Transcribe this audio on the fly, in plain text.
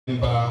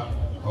Member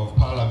of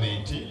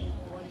Parliament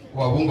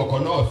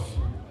Wabungoko North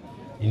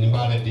in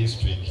Mbale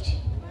District.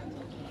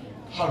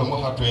 Halo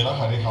muhatwela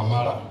hali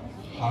hamala,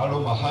 halo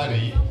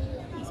mahali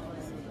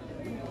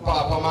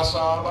Papa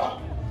Masaba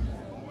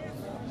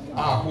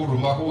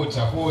ahuruma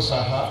huta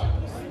husaha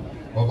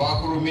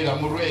obahurumira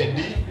mu red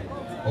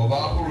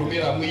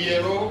obahurumira mu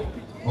yellow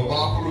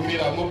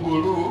obahurumira mu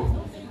blue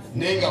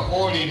nenga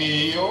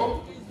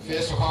holiriyo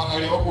feso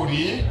hali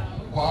okuli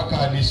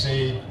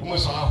kwakanise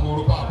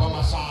umusahuru Papa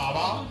Masaba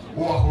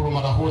uwahuruma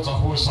huta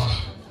husa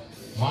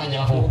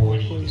mwanya ho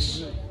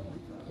holirisi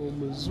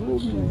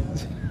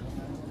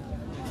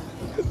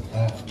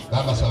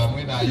Baba salamu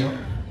inayo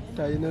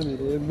Taina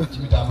miremba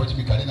chimitambo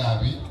chimikali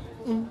nabi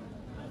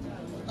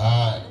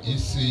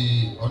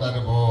isi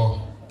Honorable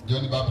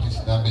John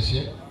Baptist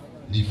Nambeshe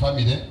ni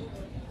family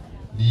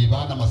ni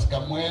bana masika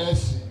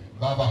mwesi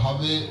baba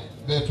have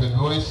betwe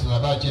voice na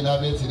bache na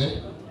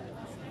betire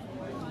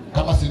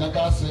kama sina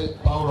kase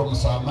Paulo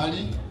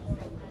Musamali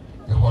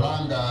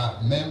eholanga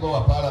member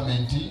wa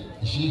parliament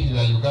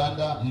ishihira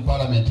Uganda mu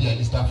parliament ya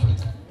East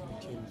Africa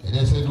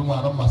elese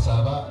dumwana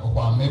Masaba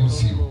okwa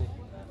mebusiru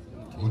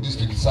mu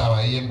district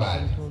sawa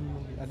yembali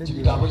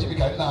chibitambo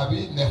chibikali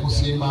nabi ne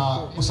kusima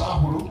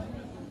musahulu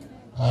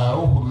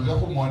uhulule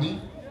kumoni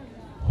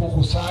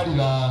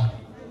hukusalila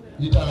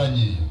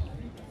italanyi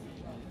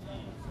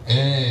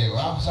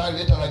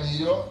wakusalila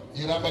italanyi yo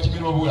ilamba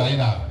chimilo bula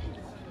ina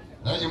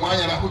nani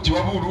mwanya na kuti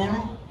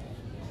wabululu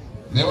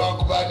ne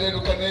wakubade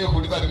lukane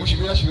hulibali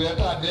mushibira shibira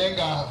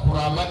tadenga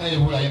kuramana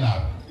yebula ina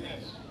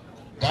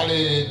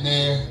kale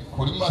ne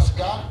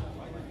kulimasika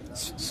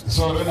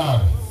solo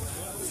nabi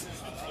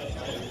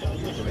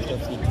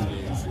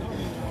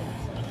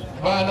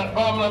bana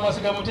bamla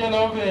masika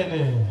mutena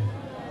ovene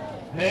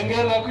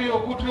nengela kuyo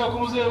kutula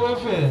kumuzee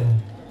wefe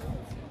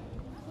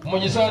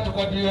mujisatu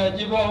kadira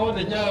jibaho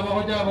ne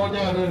nyaba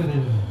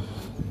nyarere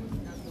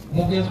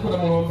mugezi kuna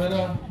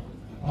mulombera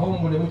aho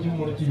mule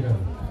mujimulukira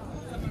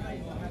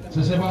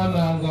sese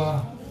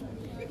bananga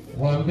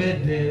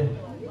wambede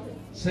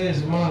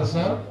says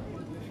masa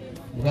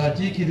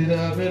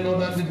ngachikirira beno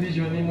na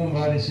division mu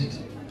Mbale City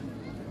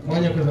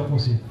mwanya kweza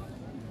kusi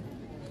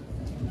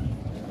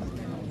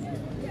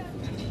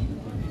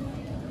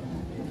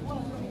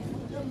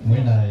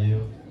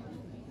mwenayo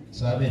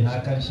sabe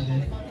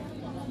nakalishire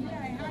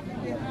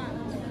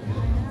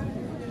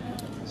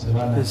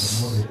sebana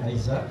kumule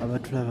Aisa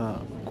abatulaba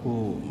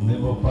ku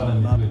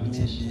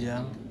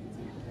media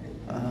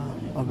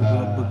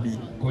Bobi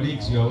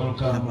colleagues you are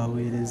welcome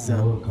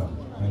abaweereza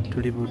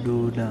tuli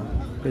Buduuda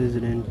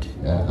President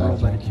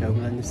Robert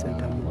Kyagulanyi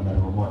Center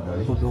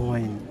Bobi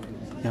Wine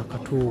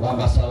yakatuuka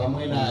baba sala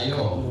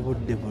mwenayo mu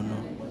budde buno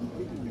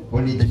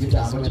boni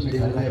chibitambo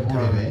chimikali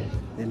ebulebe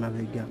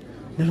emabega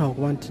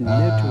nolwakuba nti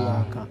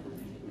netiwaka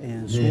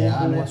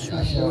ensonga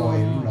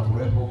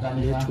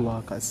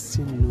netiwaka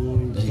si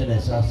nnungi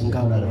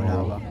nga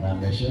bwolaba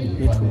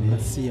netiwaka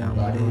si ya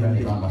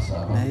mulembe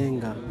naye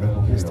nga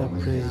Mr.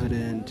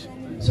 President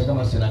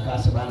wali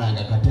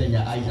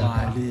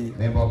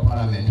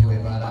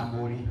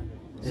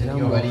era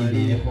mwali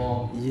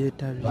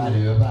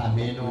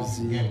yeetabye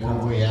okuziika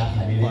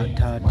kwa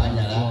taata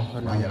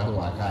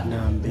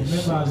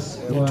Nambeshe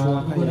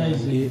netiwaka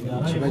yange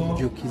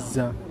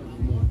kibajjukiza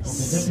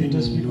si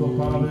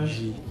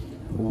nnungi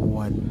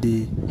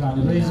wadde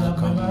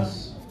n'akamu.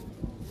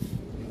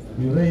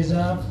 We raise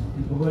up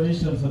in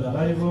congratulations for the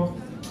arrival.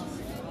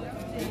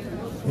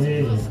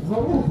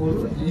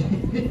 Wabukulu.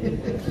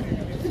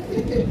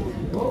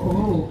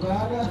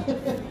 Kara.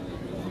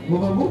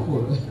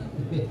 Wabukulu.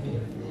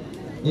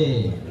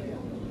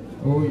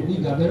 Ni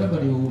gabera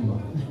bali umma.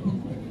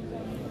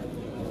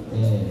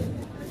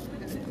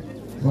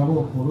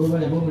 Wabukulu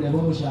bali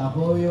bomu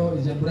mushakoyo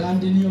is a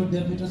brand new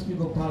Deputy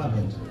Speaker of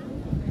Parliament.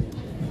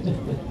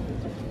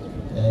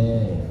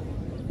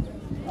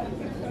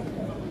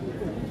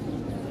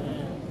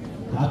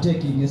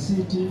 Taking a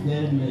seat,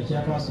 then the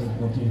chairperson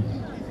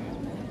continues.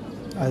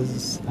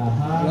 As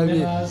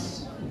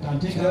members can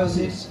take our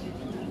seats.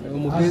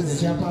 As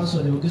the chairperson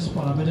of the Uganda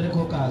Parliamentary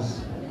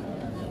Caucus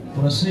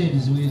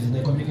proceeds with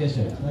the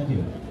communication. Thank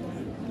you.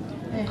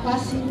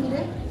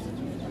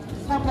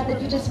 Papa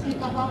Deputy Speaker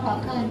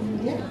Papa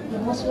Kanye,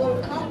 you're most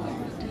welcome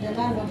to the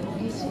land of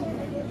Uganda.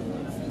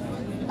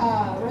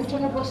 Right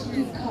Honorable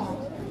Speaker,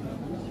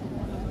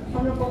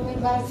 Honorable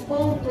members,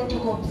 all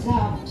protocol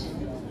observed.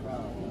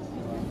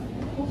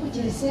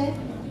 Upujise,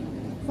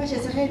 bache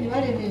sekeni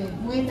wale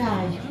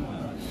mwenayo.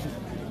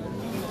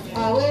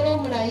 Wero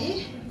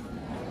mulai,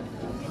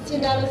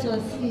 tindalo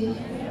sosi.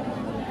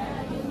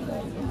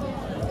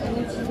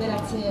 Kanitsibera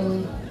tsewe.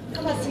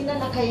 Kama sina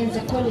nakayenze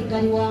koli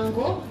gali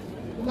wango,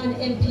 umani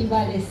MP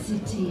Mbale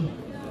City.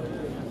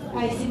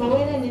 Aisima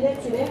wene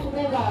niletire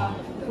kumega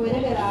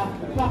kuelekera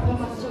Papa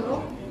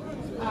Masoro.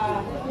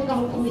 Nga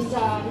hukumisa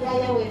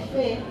yaya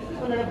wefe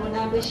Honorable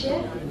Nambeshe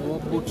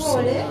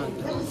pole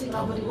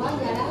nakusima buli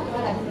wanyala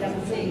balabira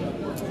muzee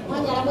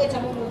wanyala mweta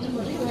mu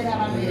mutima rikwera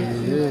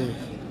bamere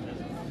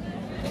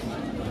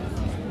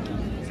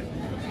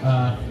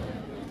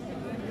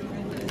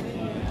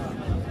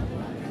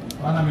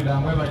Bana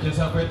midangwe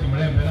bachesa kweti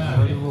mulembe nawe.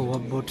 Waliwo wa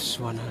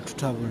Botswana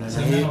tutabula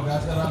naye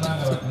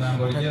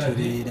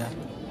ategeera.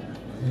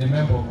 The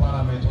member of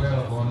parliament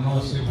were on no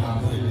Simon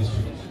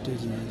district.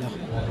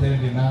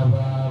 Attending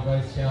our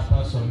vice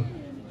chairperson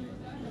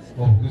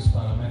of this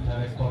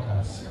parliamentary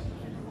caucus.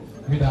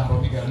 Midambo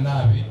biga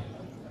nabi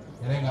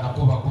erenga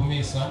nakuba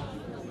kumisa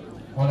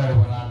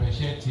honorable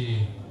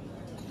Nambeshe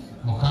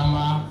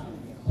mukama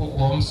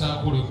kuko omusa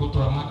kuli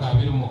kutwa mwaka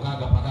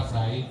 2006 paka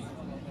sai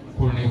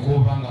kuli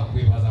kubanga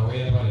kwibaza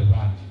wele bale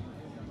bandi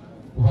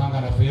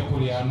kubanga nafuye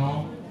kuli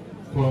ano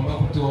kulomba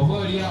kuti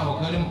oboli awo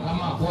kali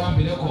mukama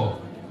akuambileko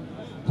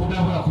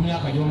kudabula ku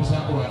myaka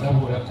gy'omusakulu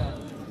adabuleko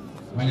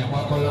manya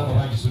kwakola ko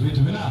bangi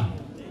subitu bina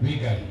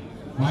bigali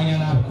manya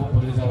nabi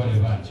kupuliriza bale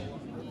bangi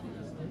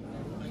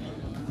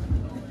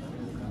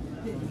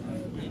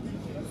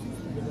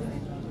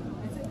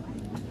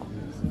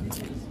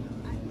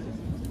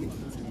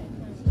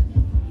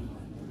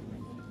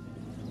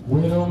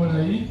wero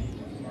mulai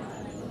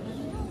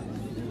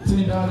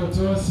tindalo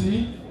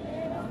tosi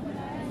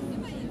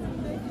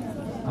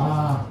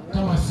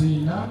kama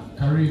sina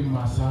Karim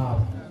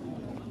Masaba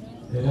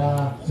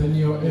era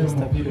senior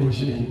MP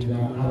ushikira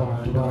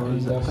abantu ba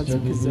Industrial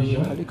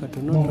Division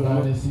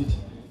Mongale City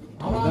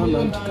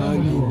agamba nti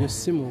kangi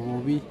nesimu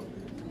bubi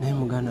naye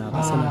muganda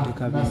akasana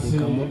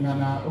tekabindikamu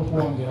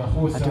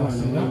ate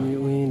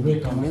wano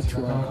wendika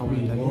network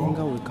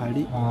wendalinga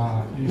wekali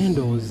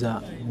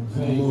nendowooza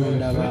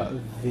mundaba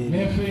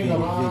veri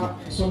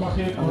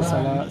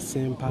amusala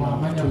sempala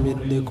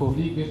akutumiddeko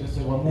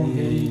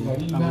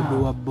abudde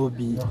wa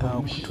Bobi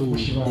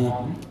akutumidde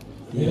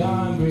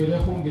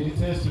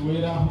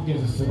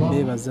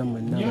bebaza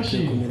mwenna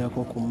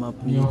batekomerako ku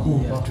mapu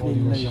media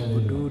tulina ya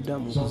Buduuda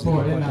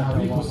Mukuziika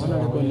Abadde Taata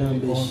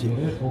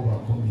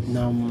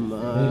Nambeshe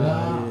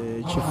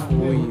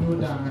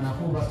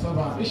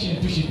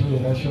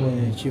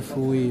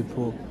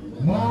kifuwiipo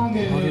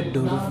oludde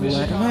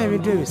oluvuga naye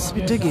ebintu ebyo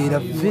sibitegeera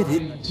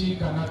vere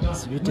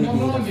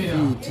sibitegeera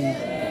fiiti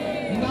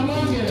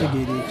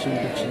tegeera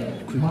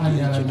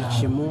ekintu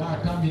kimu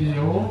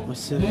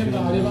Museveni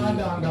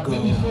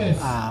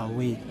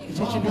awe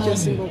ekyo kintu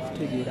kyasinga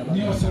okutegeera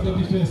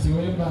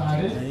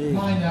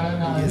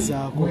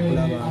ngezaako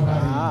okulaba nga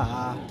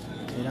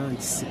era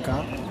nkisika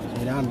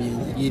era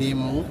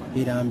mbyengirimu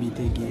era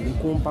mbitegeere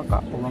ku mpaka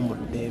oba mu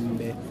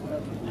ddembe.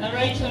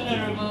 Right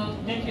Honourable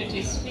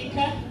Deputy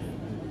Speaker,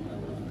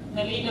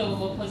 the Leader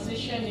of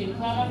Opposition in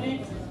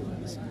Parliament,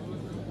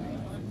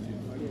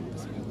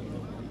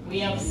 we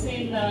have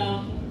seen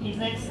His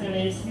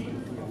Excellency,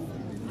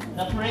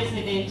 the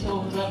President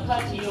of the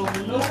Party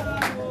of Law.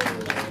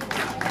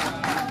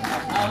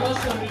 I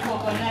also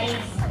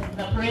recognize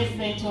the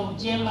President of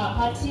Jema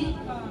Party,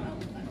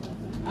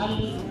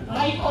 and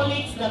my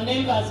colleagues, the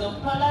members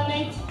of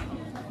Parliament,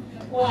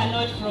 who are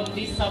not from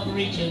this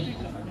sub-region.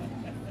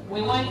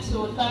 We want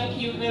to thank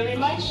you very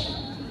much.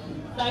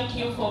 Thank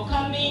you for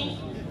coming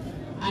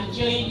and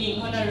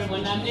joining Honorable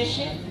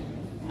Nambeshe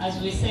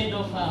as we send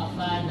off our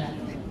father.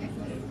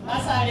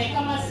 Masale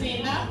kama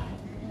sina,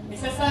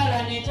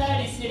 misasara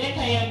netali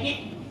sireka yagi,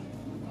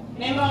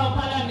 member of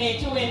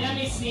Parliament we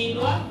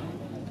namisindwa,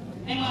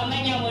 member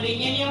amanya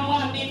mulinyeni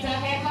omwambita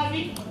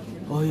hehavi,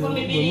 oyo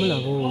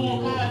bwemulaba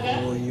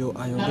oyo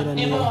ayogera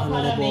ne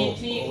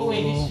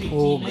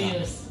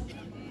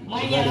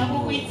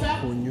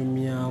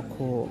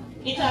kunyumyako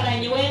ye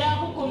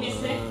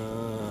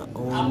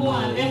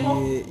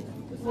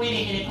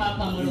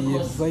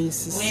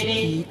vice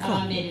speaker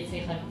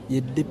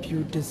ye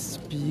deputy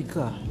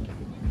speaker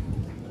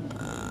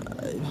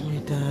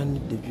bamwitani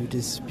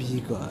deputy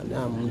speaker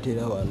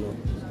namutera wano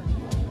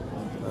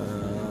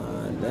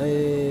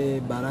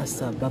naye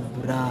Barasa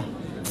Babra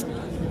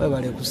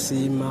webale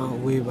kusiima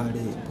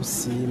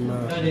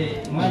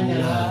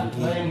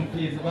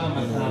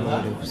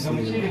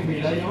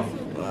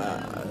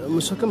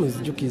musooke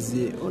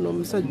muzijukize ono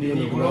omusajja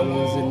ono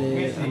gulamuze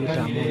ne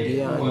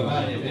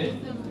Antamondiyani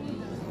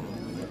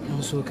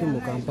musooke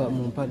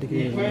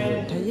mumpandikire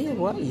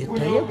tayebwa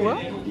yetayebwa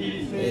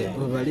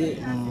webale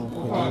mu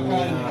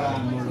kunyumya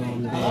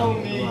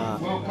mulombe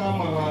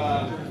wa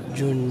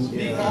June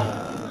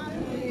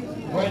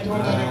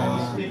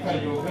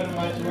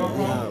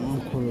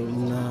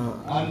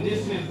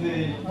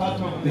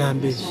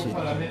Nambeshe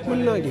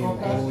munali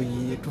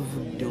nkoyi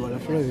tuvudde wala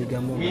tulaba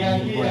ebigambo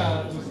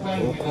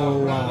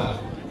okoowa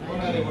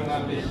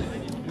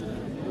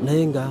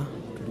naye nga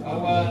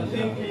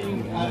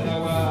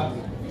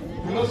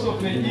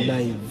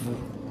live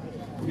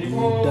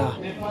Buduuda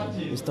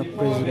Mr.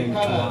 President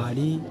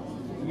wali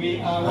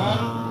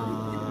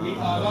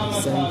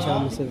kisanyi kya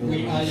Museveni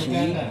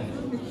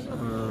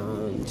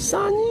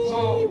kisanyi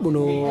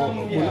buno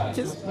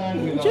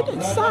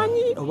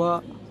kisanyi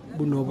oba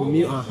buno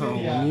obumyu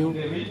obumyu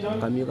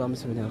kamyu ka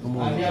Museveni akamu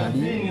kali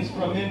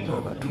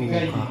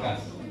akatuuka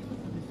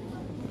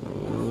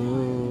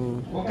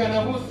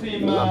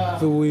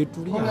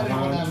weetuli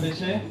abantu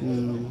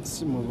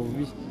si mu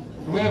bubi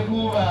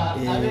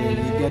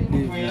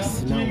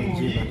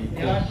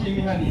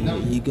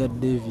Yiga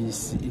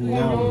Davis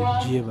nawe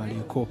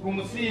gyebaleko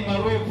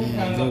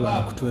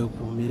bali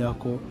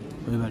kutwekuumirako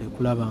bali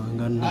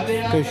kulabanga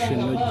notification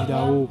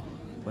ogirawo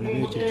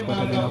walabe ekyo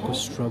kikwatagana ku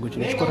struggle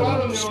kino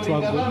kikwatagana ku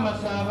struggle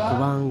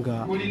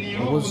kubanga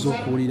obozza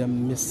okuwulira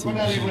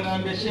message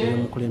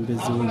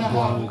ey'omukulembeze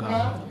w'eggwanga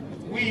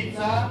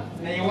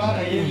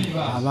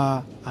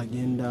aba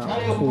agenda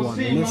kuwa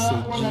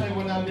message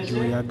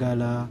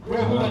gy'oyagala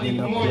aba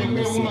agenda kuwa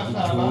message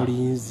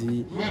gy'olinzi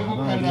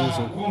aba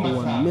agenza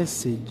okuwa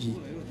message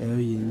eyo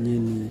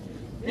yennyini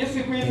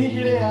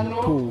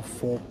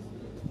entuufu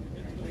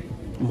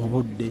mu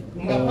budde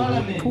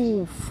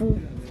obutuufu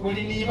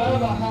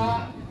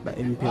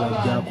MP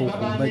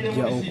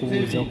bajja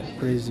okubuuza ku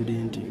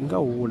pulezidenti nga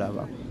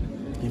woolaba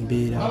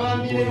embeera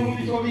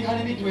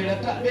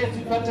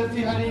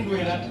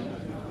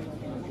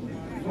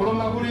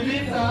kuloma kuli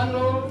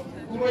bitano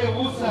kulwe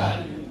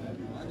busali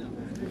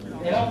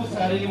era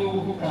busali ni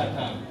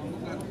bukukata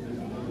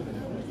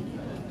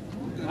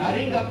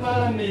aringa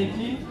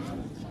parliamenti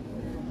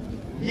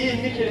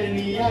yimikire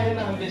ni yaye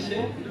Nambeshe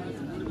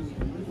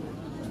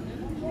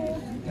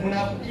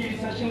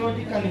munafikirisa kino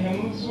gikanihe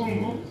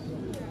muzungu.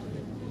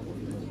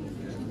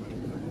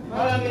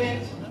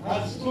 Parliament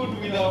has stood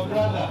with our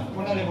brother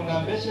Honorable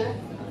Nambeshe.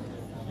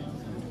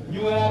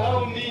 You will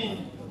allow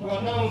me to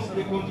announce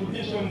the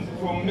contributions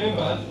from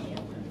members.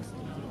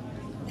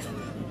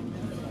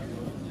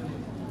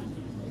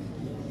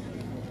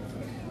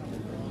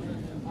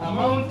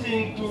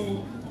 Amounting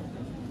to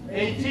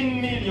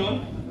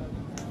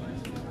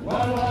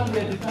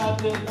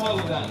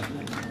 18,130,000.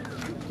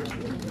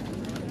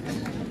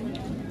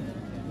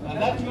 And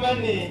that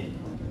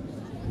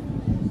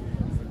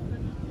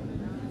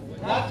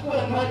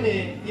money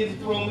is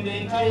from the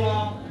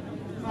entire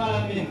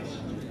parliament,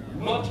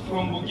 not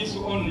from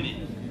Bugisu only.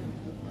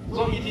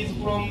 So it is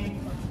from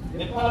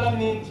the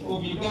Parliament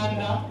of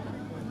Uganda,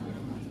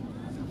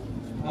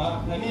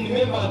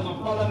 members of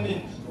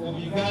Parliament of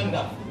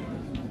Uganda,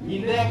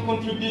 in their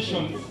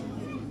contributions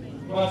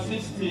to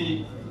assist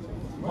the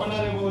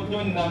Honorable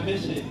John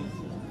Nambeshe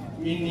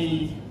in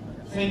the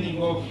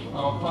sending off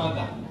our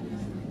father.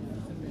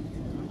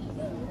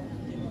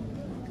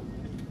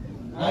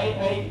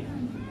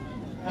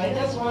 I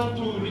just want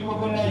to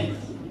recognize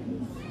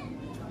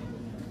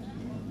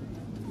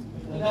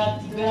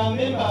that there are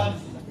members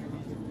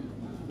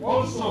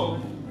also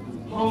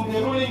from the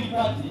ruling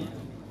party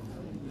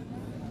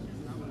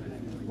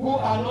who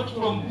are not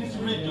from this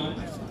region,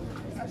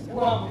 who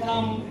have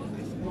come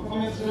to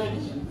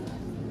commiserate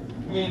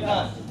with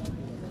us.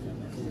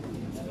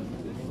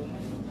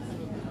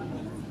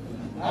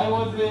 I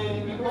was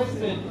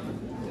requested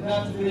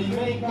that they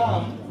may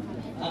come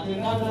at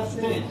another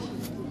stage,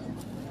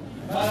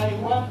 but I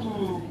want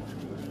to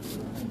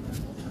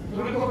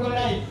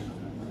recognize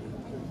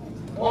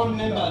all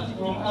members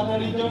from other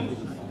regions.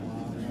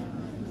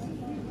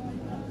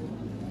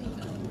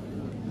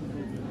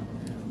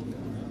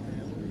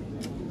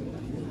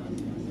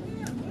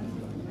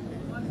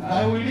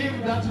 I will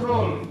leave that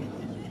role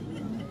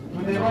to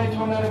the Right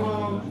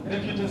Honorable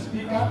Deputy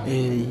Speaker.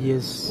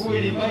 Yes, who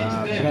will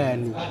invite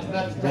them at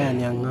that time. Brian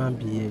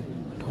Yangambie,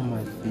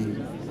 Thomas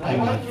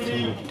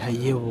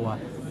Tayewa,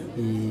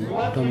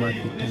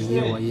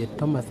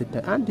 Thomas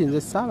anti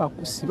nze saaba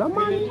kusiba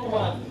manyi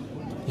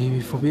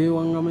ebifo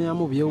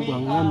byewangamanyamu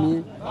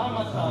byewugangamye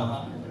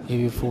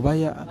ebifo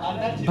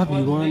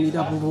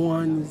babirwanira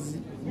bulwanizi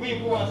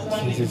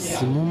nze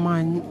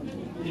simumanyi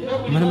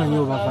manyi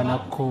obava na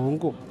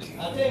Kongo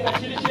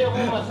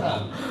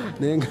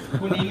naye nga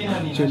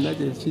kyonna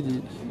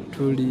kyekiri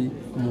tuli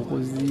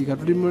mukuziika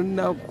tuli mu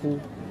nnaku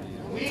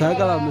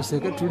saagala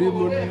museke tuli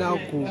mu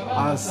nnaku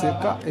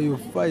aseka eyo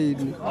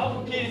fayini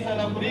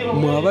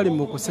mwe abali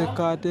mu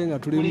kuseka ate nga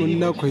tuli mu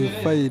nnaku eyo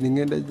fayini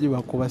ngenda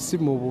gibakuba si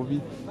mu bubi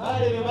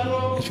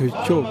ekyo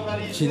kyo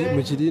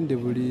mukirinde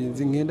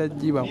bulinzi ngenda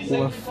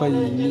gibakuba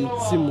fayini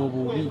si mu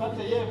bubi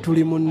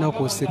tuli mu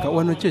nnaku oseka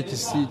wano ki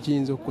ekisi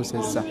kiyinza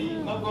okukusesa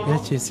era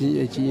kyesi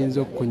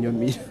ekiyinza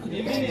okukunyumira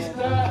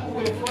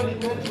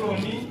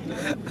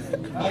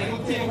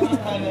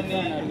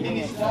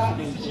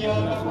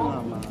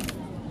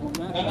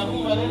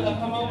Nganakubalela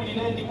kama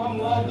ulinendi kwa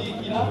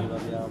muwadikira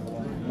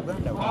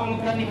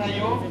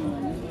wamukanikayo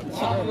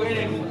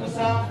akwere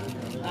kukusa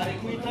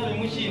alikuitabe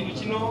mushindu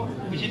kino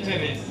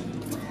kukitereza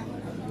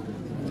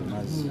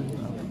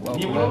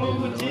nibulomo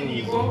kuti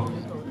nigo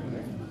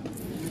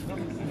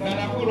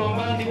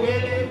nganakulomba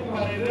ndiwele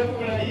kubalele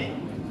kulayi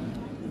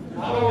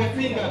aba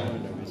wefinga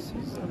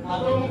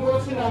ado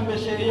mukosi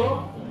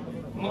Nambesheyo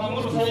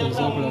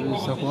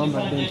okulabisa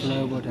kuwambadde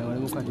empulayo gota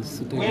walimu kati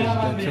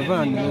sitegeeza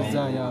kyova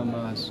nizaayo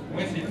amaaso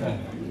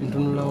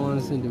ntunula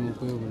wansi ndi mu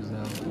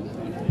kwebuzaawo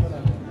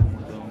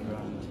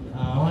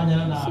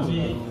awanyala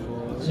naabe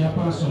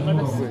chairperson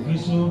of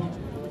Bugisu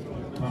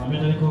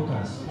Parliamentary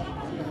Caucus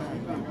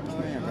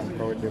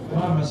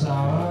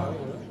Bamasaba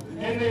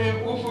ene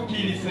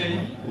ufukilise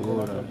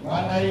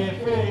wana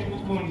yefe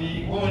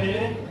kukundi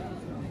wolele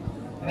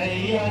na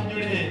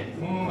yeyanjule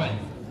mumumanyi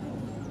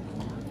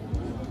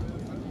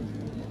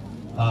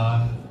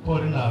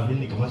Paul na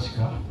Vini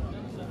Kamasika,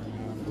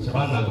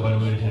 Sabana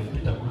Gabalwell,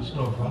 Peter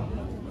Christopher,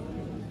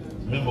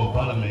 Member of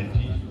Parliament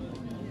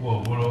who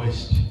are Borough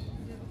West.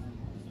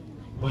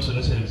 Also,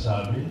 the same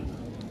Sabi,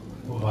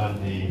 who are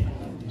the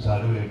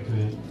Salwe,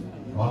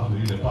 one who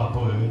is the Papa,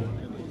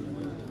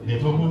 the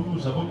Tobu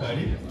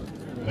Sabukari,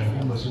 and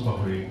whom was super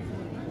free,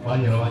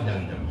 1 year old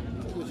young.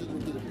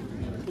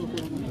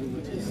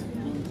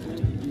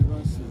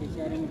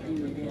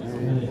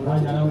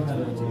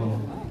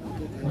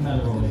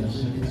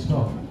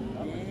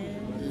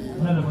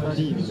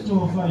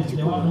 Christopher is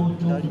the one who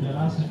took the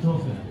last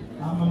trophy.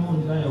 I'm a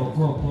moon guy or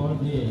Coco,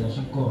 yeah,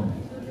 she come.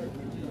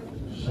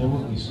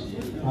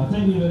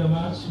 Thank you very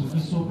much,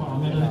 Mukuziika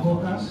Parliamentary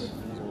Caucus.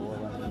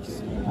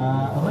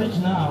 Right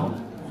now,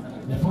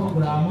 the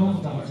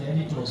program comes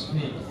ready to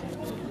speak.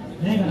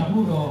 Then I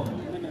put on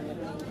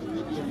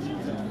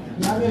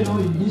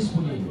in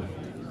discipline,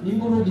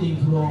 including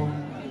from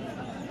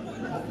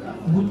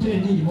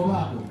Buteni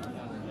Mobago.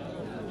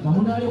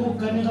 Namunali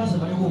Mukaneka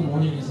Sabayo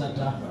morning is at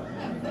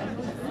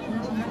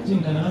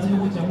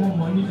more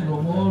money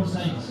from all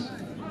sides.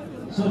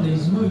 So there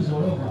is noise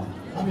all over.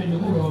 I mean, the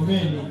good of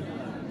many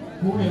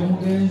who are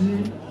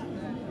Mugenzi,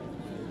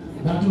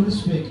 that to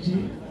respect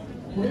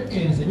who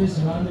can say this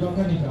around the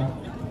Bakanika,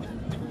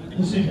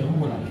 who say the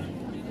Mula.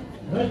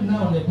 Right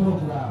now, the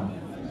program,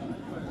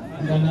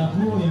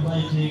 Ganafu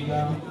inviting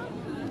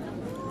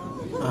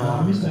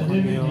Mr.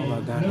 David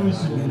Lewis.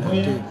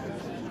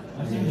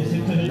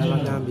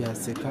 Nabagambye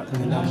aseka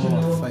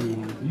namuwa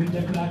fayini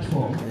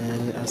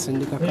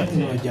asindika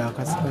katino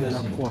gyakasika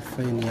nakuwa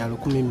fayini ya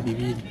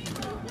 1200.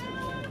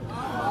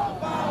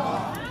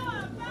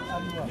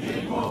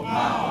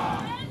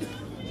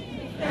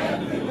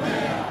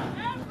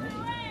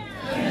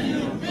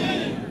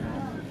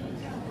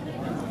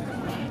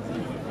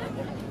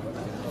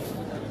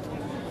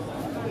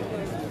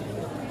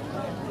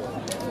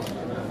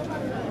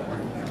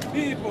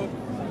 People.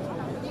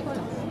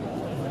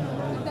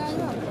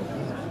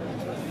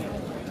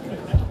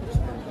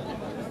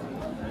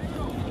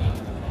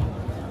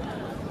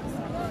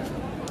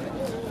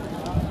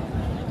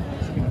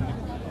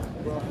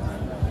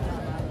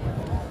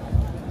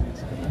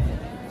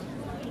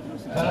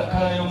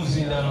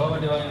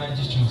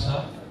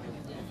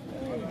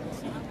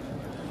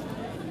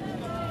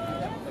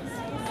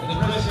 The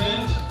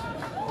President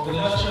of the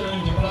National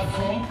Unity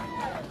Platform,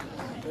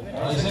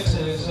 His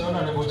Excellency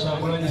Honorable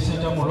Chagulanyi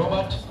Ssentamu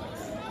Robert,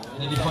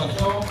 the de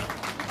facto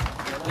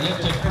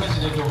elected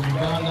President of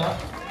Uganda,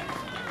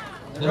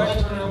 the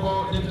Right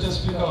Honorable Deputy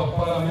Speaker of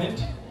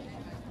Parliament,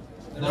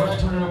 the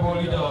Right Honorable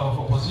Leader of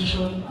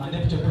Opposition and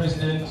Deputy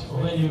President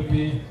of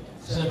NUP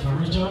Central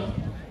Region,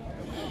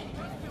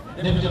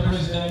 the Deputy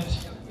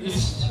President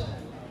East,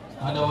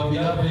 and our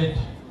beloved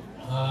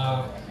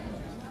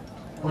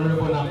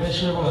Honorable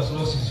Nambeshe, who has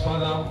lost his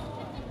father,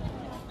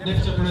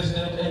 Deputy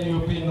President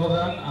NUP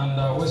Northern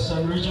and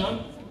Western Region,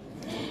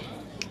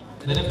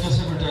 the Deputy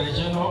Secretary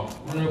General,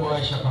 Honorable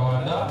Aisha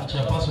Kawanda,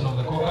 Chairperson of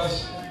the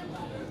Caucus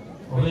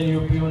of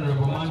NUP,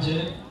 Honorable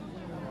Manje,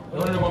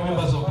 Honorable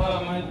Members of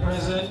Parliament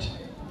present,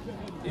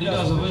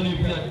 leaders of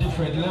NUP at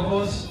different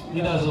levels,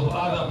 leaders of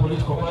other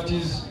political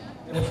parties,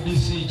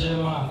 FDC,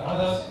 JEMA, and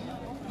others,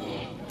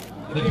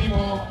 the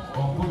people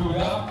of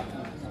Buduuda,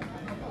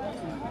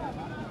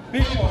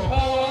 people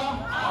power,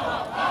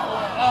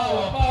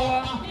 our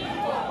power.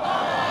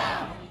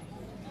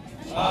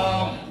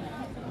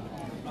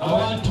 I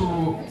want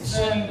to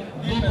send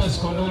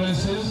deepest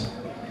condolences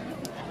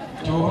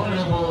to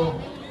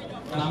Honorable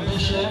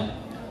Nambeshe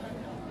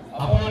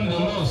upon the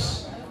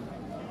loss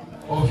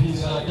of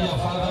his dear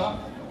father.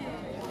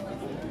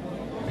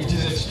 It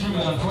is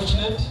extremely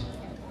unfortunate,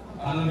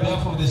 and on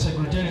behalf of the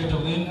Secretariat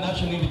of the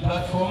National Unity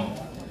Platform,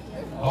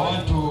 I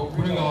want to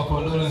bring our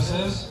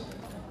condolences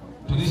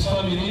to this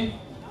family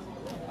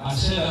and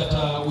say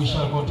that we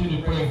shall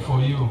continue praying for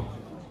you.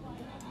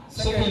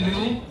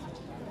 Secondly,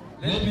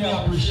 let me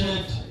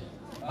appreciate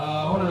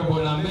Honorable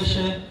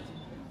Nambeshe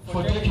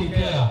for taking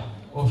care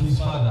of his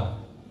father.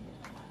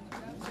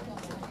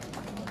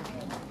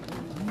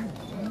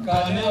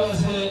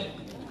 Kanewaze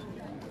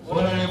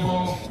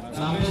Honorable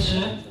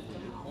Nambeshe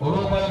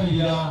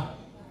Orokwabira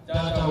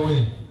Tata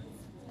we.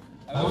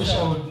 I wish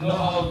I would know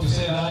how to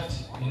say that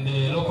in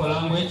the local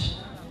language,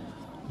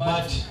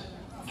 but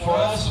for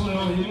us who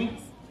know him,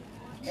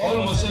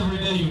 almost every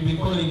day you'll be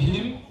calling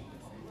him.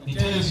 He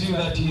tells you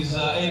that he's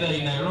either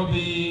in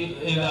Nairobi,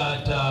 either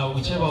at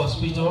whichever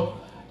hospital,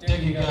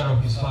 taking care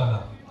of his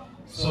father.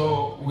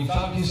 So we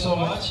thank you so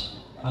much,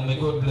 and may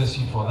God bless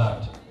you for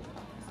that.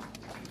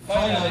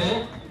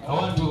 Finally, I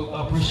want to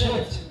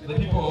appreciate the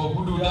people of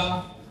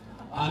Buduuda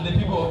and the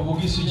people of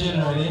Bugisu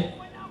generally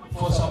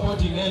for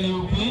supporting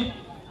NUP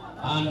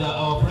and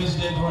our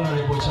President,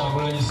 Honorable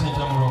Chagulanyi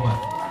Ssentamu Robert.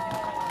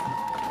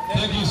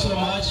 Thank you so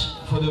much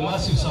for the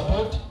massive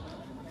support.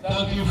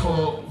 Thank you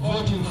for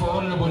voting for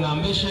Honorable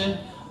Nambeshe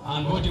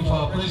and voting for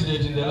our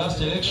President in the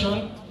last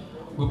election.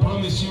 We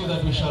promise you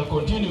that we shall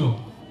continue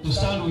to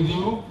stand with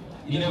you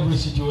in every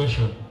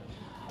situation.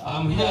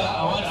 I'm here,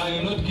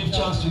 I will not give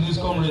chance to these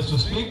comrades to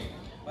speak,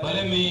 but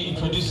let me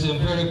introduce them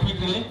very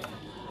quickly.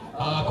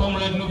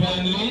 Comrade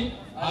Nubian Lee,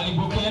 Ali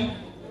Buken,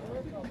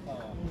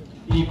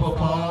 People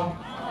Power.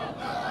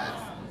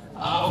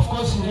 Of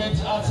course, he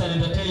heads arts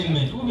and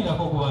entertainment.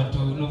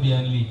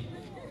 Nubian Lee.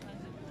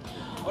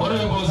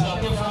 Honorable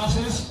Zake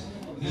Francis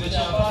is the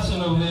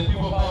chairperson of the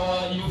People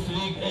Power Youth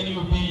League,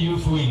 NUP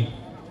Youth Wing.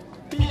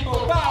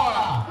 People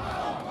Power!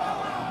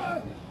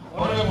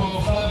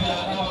 Honorable Flavia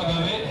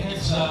Nabagabe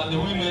heads the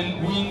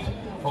Women Wing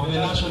of the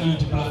National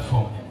Unity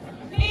Platform.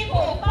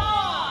 People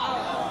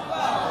Power!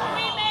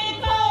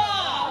 Women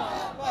Power!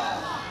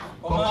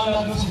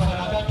 Commander Lucifer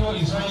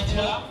Nakato is right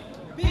here.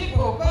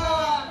 People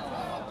Power!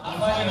 And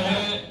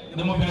finally,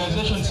 the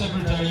Mobilization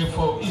Secretary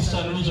for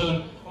Eastern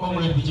Region,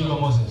 Comrade Bijilo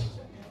Moses.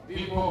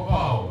 People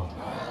Power.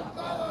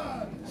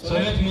 So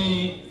let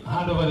me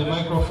hand over the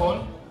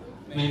microphone.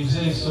 May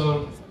his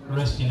soul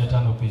rest in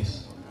eternal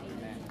peace.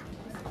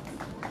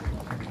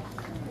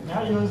 May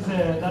I use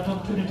that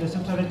opportunity,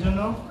 Secretary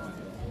General?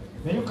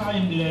 May you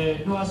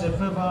kindly do us a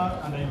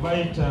favor and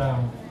invite the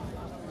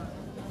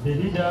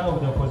leader of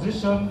the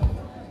opposition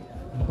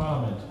in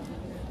Parliament.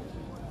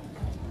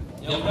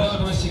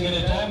 Without wasting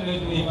any time,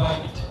 let me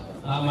invite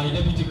my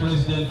Deputy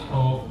President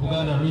of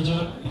Uganda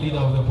Region, leader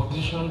of the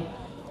opposition,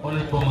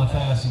 Honorable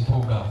Matthias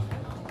Impuga,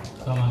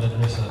 come and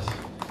address us.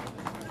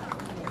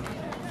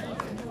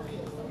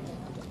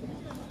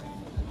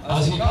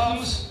 As he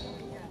comes,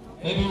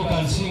 maybe we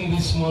can sing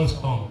this small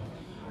song.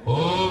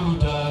 Oh,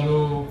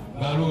 Lutalo,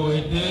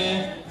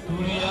 Galuete,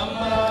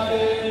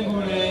 Tuliamare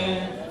Ngule,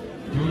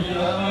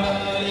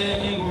 Tuliamare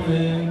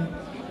Ngule,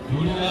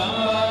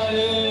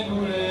 Tuliamare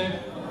Ngule,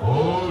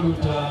 oh,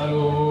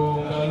 Lutalo,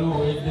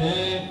 Galuete,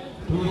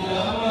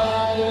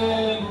 Tuliamare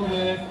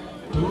Ngule,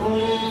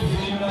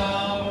 Tulivima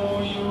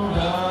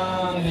Muyudane.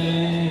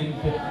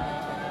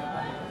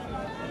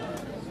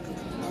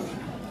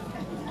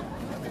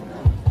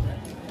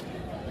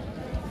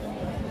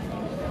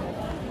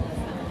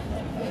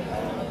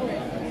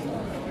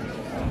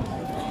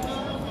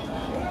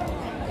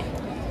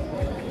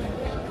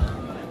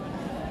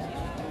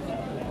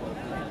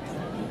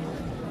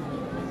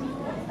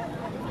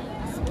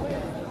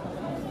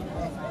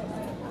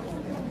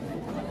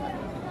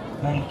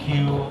 Thank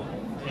you,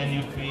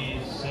 NUP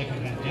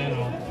Secretary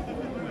General,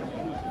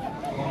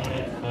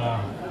 Comrade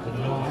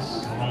Lewis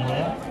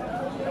Mangwea,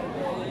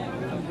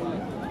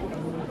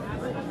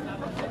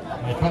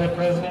 my party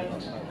president,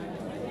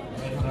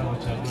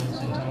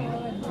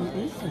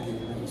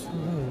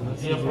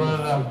 dear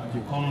brother,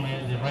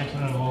 Comrade, the Right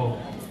Honorable,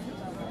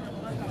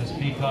 the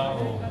Speaker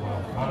of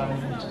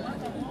Parliament,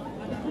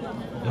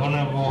 the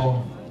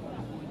Honorable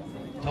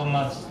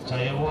Thomas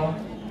Chayewa,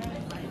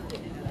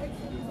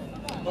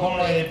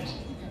 Comrade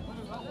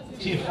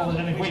Chief of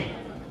the Whip,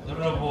 the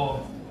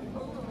Honorable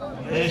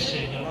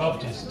Nambeshe John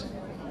Baptist.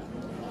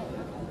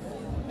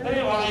 Let me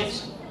invite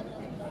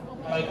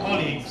my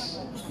colleagues,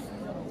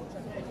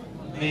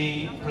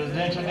 the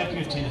presidential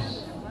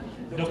deputies,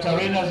 Dr.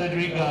 Rena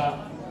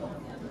Zedriga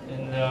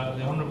and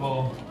the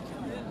Honorable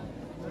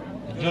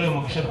Jolly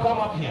Mukisha, come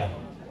up here.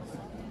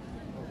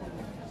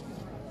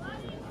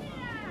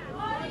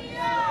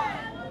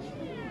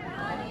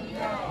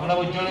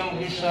 Honorable Jolly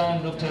Mukisha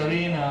and Dr.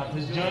 Rena,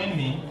 please join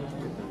me.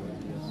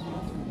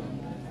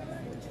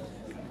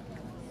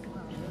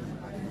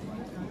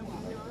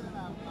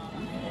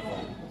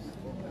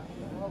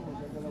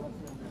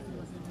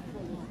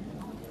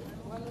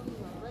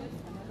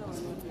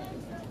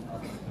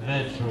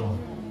 Very true.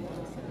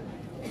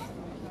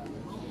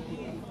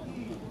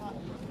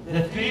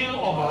 The three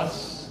of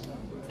us,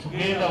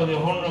 together with the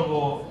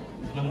Honorable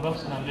John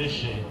Baptist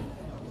Nambeshe,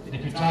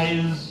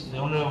 deputize the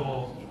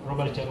Honorable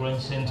Robert Chagulanyi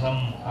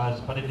Sentamu as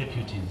party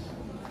deputies.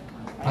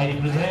 I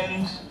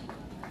represent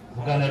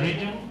Uganda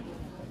region,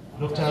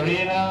 Dr.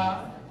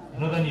 Rena,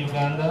 Northern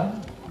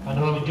Uganda, and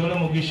Honorable Jolly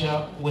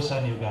Mugisha,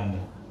 Western Uganda.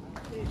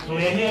 So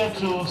we are here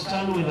to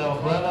stand with our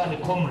brother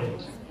and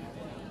comrade,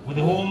 with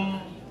whom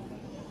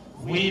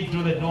we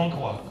do the donk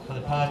work for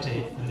the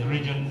party in the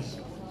regions,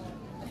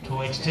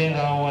 to extend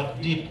our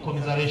deep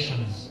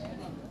commiserations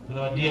with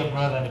our dear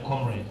brother and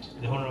comrade,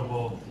 the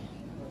Honorable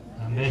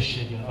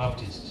Nambeshe John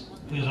Baptist,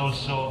 who is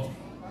also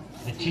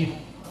the Chief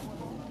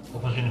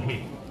Opposition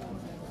Whip.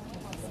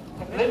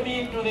 Let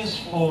me do this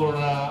for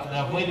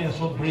the avoidance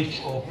of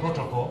breach of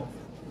protocol.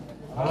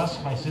 I'll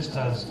ask my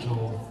sisters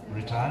to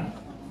return,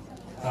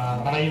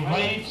 but I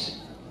invite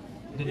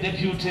the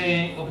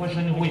Deputy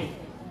Opposition Whip,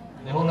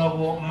 the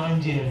Honorable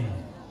Manjeri,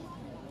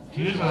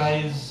 to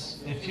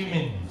utilize a few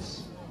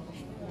minutes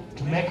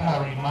to make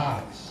her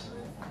remarks.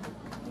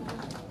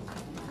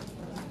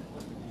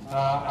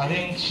 I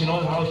think she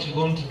knows how she's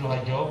going to do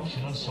her job, she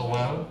knows so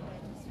well.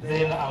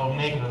 Then I'll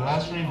make the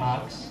last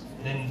remarks,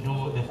 then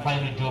do the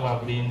final job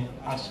I've been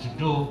asked to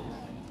do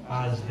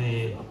as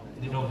the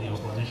leader of the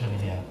opposition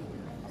here.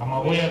 I'm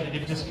aware the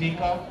Deputy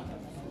Speaker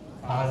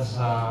has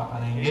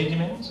an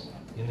engagement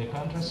in the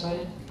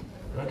countryside.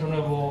 Right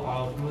Honorable,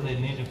 I'll do the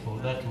needful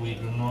that we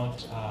do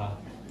not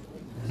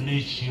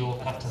breach your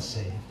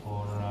courtesy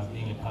for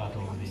being a part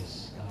of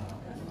this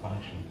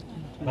function.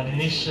 But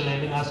initially,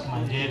 let me ask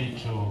Manjeri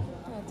to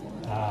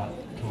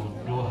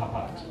do her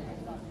part.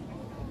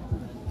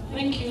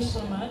 Thank you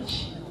so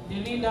much, the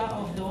leader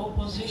of the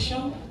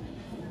opposition.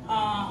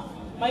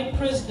 My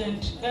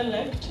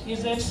president-elect,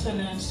 His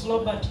Excellency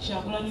Robert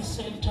Kyagulanyi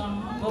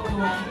Ssentamu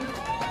Bobi,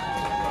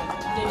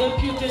 the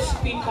Deputy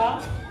Speaker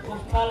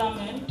of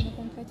Parliament,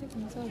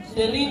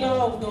 the leader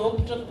of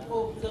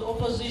the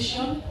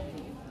opposition,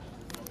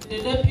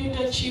 the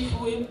Deputy Chief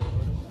Whip,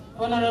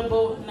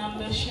 Honorable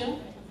Nambeshe,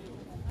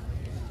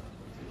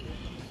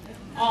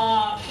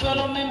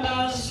 fellow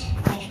members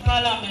of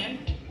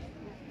Parliament,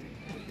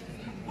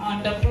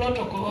 and the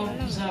protocol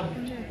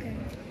observed.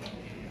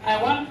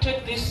 I want to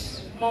take this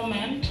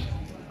moment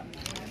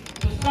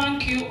to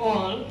thank you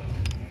all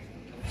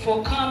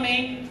for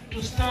coming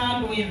to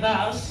stand with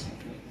us,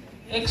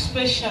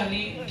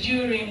 especially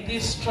during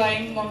this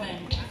trying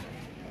moment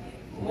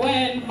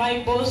when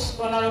my boss,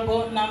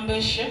 Honorable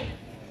Nambeshe,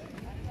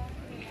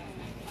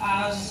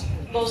 has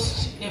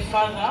lost a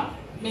father,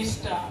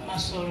 Mr.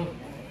 Masoro.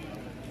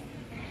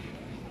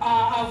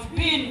 I've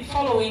been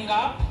following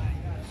up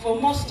for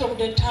most of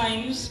the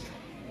times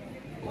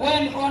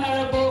when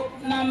Honorable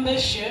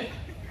Nambeshe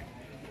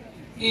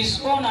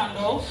is on and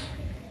off,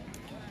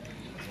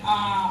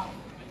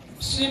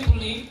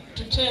 simply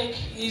to take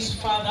his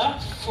father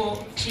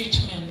for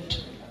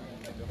treatment.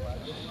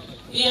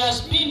 He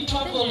has been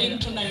traveling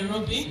to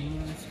Nairobi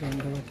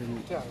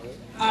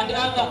and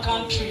other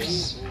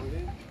countries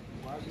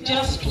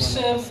just to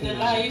save the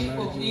life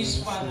of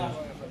his father.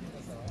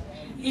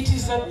 It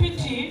is a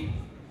pity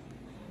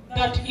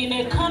that in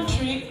a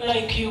country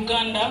like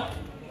Uganda,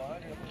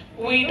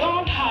 we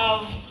don't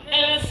have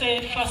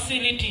LSA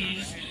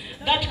facilities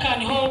that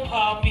can help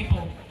our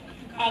people.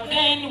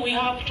 Again, we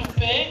have to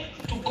pay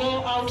to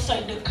go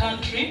outside the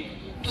country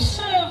to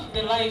save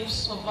the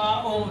lives of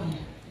our own.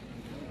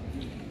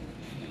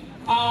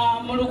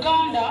 Mu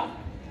Uganda,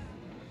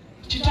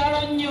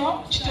 kitalo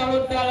nnyo,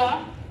 kitalo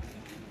ddala,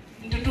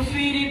 nti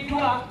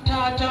tufiiriddwa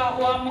taata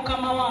wa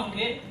mukama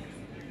wange,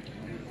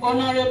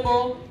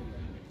 Honorable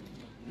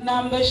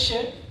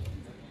Nambeshe,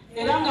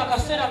 era nga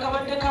akaseera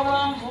kabadde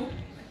kawanvu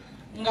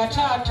nga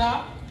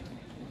taata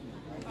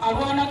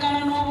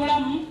alwanagana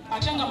n'obulamu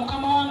ate nga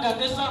mukama wange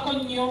agezaako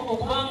nnyo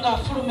okuba nga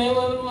afuluma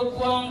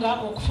eggwanga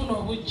okufuna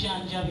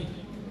obujjanjabi.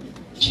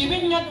 Kibi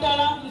nnyo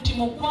ddala nti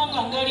mu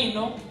ggwanga nga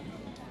lino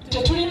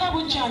tetulina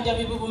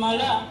bujjanjabi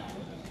bubumala,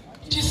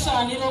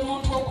 kisaanira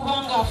omuntu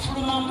okuba nga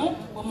afulumamu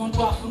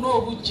omuntu afune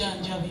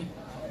obujjanjabi.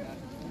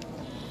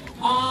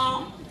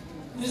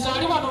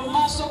 Nzali wano mu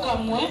maaso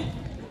gammwe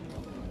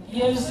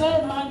yenze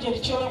Manje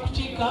Bichola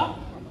Kutika,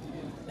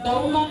 the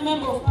woman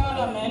member of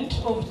Parliament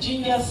of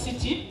Jinja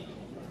City,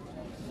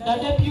 the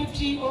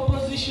Deputy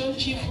Opposition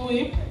Chief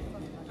Whip,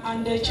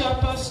 and the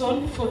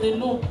chairperson for the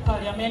NUP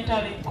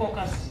Parliamentary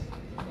Caucus.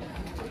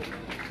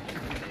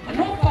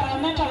 NUP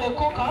Parliamentary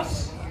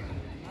Caucus,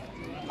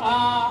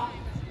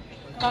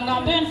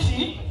 kangambe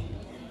nti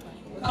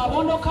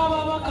kabondo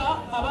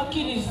k'ababaka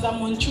abakkiriza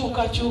mu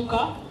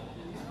nkyukakyuka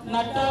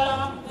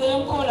naddala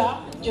enkola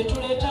gye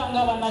tuleeta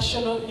nga aba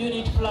National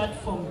Unit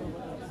Platform.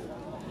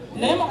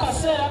 Naye mu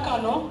kaseera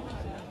kano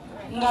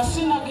nga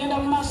sinagenda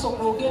mu maaso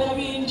kwogera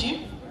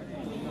bingi,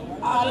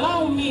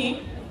 allow me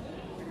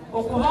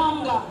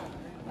okubanga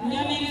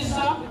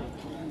nyaniriza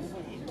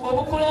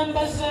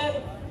obukulembeze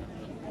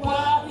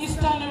bwa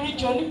Eastern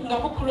Region nga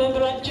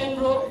bukulemberwa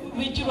General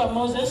Bijirwa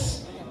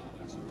Moses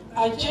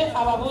ajje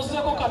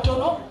ababuuzeeko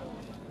katono,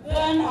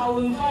 then I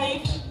will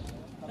invite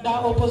the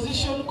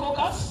opposition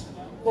caucus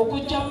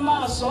okujja mu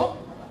maaso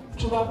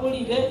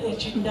tubabulire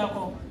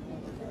ekiddako.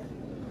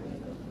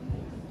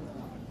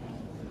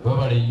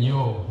 Babale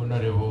nnyo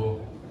Honorable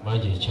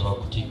Manje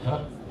Kyabakutika.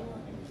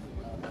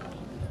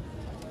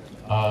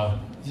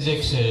 His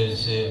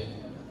Excellency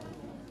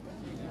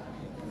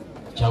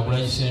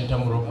Kyagulanyi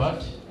Ssentamu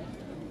Robert,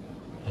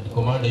 and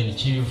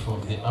Commander-in-Chief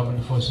of the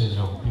Armed Forces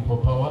of People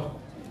Power,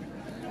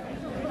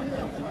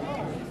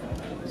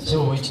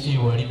 so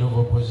ekitiibwa Leader of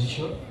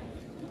Opposition,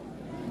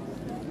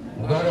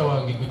 muganda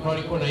wange gwe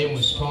twaliko naye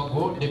mu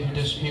struggle,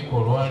 Deputy Speaker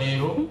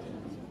olwaleero,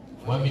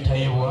 Mwami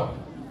Tayebwa,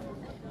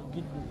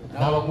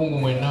 n'abakungu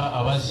mwenna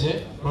abazze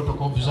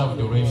protocol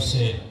observed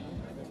olw'ebiseera.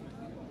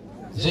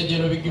 Nze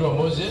General Bijirwa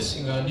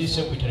Moses nga ndi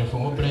Secretary for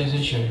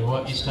Mobilization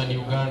wa Eastern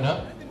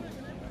Uganda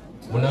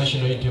mu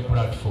National Unity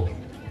Platform.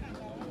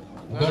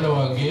 Muganda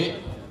wange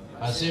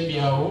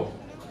asembyawo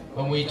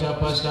bamuyita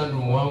Pastor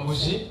Andrew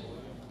Muwanguzi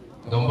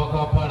nga mubaka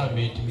wa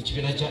Parliament mu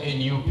kibiina kya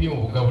NUP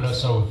mu Bugabula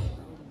South,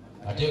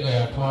 ate nga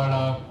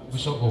yatwala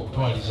Busoga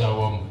okutwaliza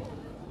awamu.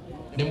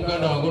 Ne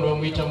muganda wange ono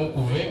bamuyita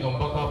Mukuve nga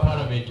mubaka wa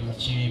Parliament mu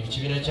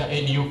kibiina kya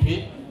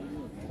NUP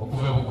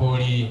okuva e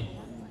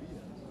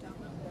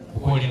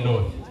Bukooli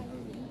North.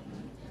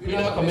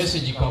 Tulina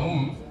akamesegi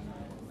kamu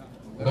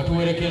nga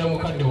tuwerekera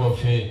mukadde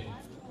waffe.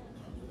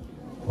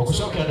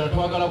 Okusookera ddala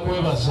twagala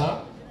kwebaza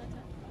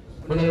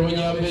Honorable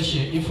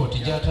Nambeshe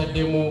effort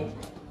gy'ataddemu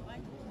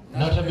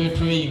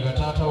n'atabetrayinga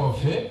taata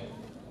waffe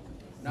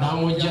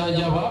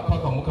n'amujjanjaba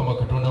paka Mukama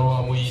Katonda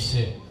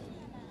w'amuyise.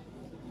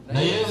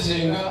 naye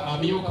nze nga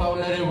amyuka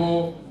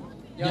Honorable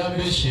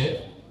Nambeshe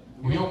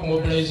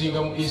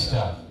ebyokumobilizinga mu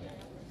Easter.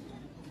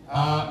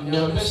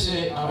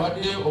 Nambeshe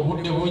abadde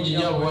obudde bungi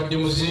nnyo abuwadde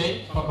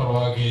muzeeyi paka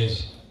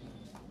lwagenze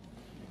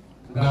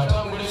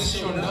ng'atambula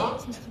ensi yonna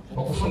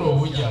okufuna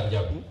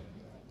obujjanjabi.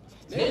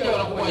 Naye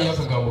njagala kuwaayo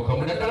akagambo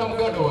kamu naddala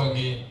muganda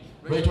wange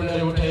lwaitu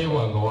Honorable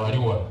Tayebwa nga waali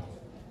wano.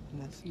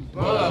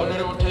 Baba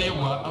Honorable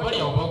Tayebwa abali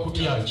awo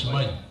bakutya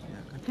nkimanyi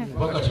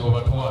bakati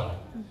obatwala.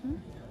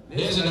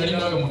 Naye nze nali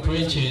naawe mu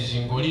trenches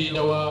ng'oli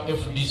leader wa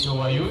FDC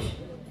wa youth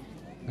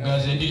nga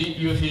nze ndi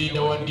youth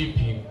leader wa DP.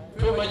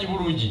 Twemanyi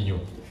bulungi nnyo.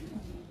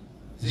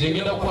 Nze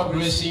ngenda ku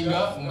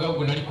addressinga nga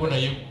gwe naliko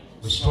naye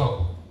mu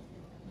struggle.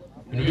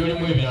 Bino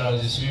byolimu ebirala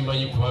nze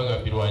sibimanyi kubanga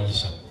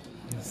mbirwanyisa.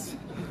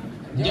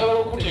 Njagala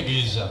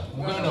okutegeeza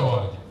muganda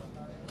wange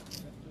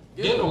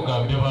genda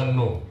ogambe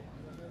banno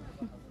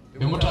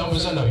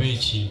bemutambuza nabo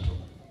ekintu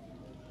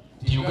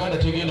nti Uganda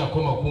tegenda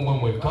koma kumwe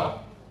mweka.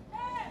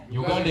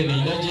 Uganda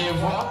erina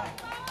gyeva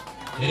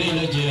era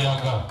erina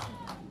gyeraga.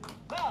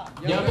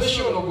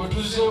 Nambeshe ono gwe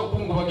tuzze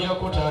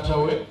okungubagirako taata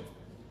we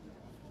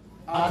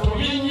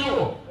atubye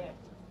nnyo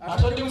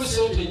ataddemu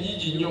sente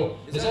nnyingi nnyo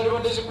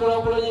ezalibadde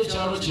zikulaakulanya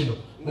ekyalo kino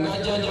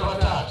ng'ajjanjaba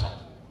taata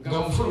nga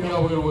mufulumya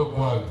wabweru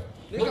w'eggwanga.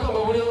 Naye ka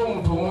mbabulira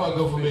omuntu omu wa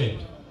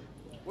gavumenti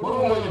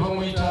waliwo omwami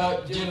bamuyita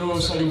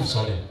General Salim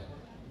Saleh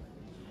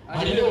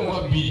alina embwa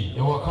 2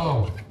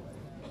 ewakaawe.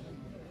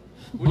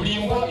 Buli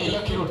mbwa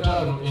erya kilo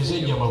 5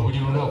 ez'ennyama buli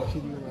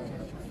lunaku.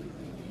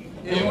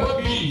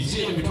 Embwa 2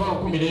 ziri emitwalo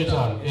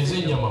 15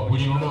 ez'ennyama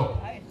buli lunaku.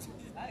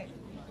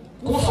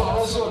 Kufa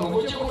abazze wano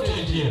ng'ogyeko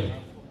tenti eno.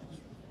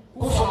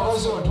 Kufa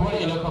abazze wano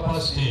tewalina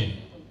kapasite.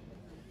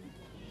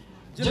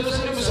 General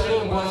Salim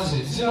Saleh embwa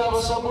ze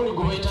zinaaba sabuni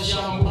gwe bayita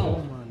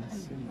shampo.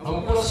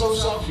 Amukula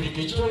South Africa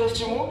ekitole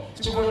kimu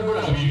kigula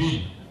 $2.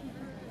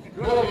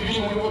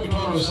 $2 mulimu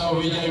emitwalo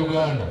 7 ebya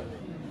Uganda.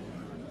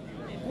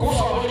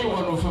 Kufa abali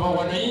wano ffe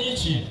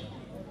bawanayiki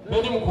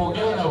bali mu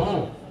kwogera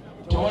nabo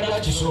tewali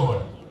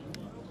akisobola.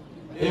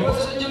 Embwa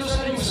za General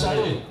Salim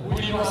Saleh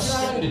buli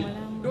lwasande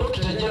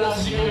dokita ajja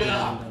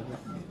n'azikebera.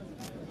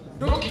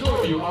 Dokita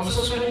oyo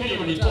amusasula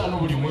 $5,000,000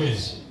 buli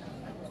mwezi.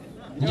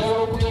 Njagala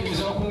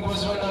okutegeeza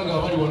bakungubazi bannange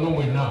abali wano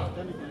mwenna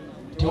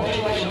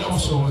tewali balina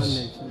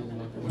busobozi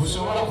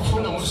busobola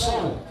kufuna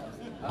musawo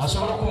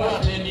asobola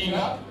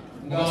kumwatendinga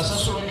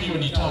ng'asasula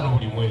 $5,000,000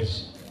 buli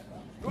mwezi.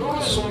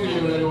 N'olwensonga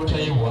eyo Honorable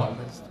Tayebwa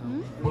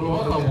buno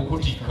obubaka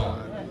mbukutikka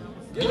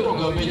genda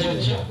ogambe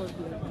jjajja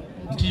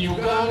nti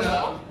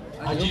Uganda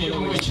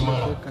agirimu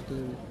ekimala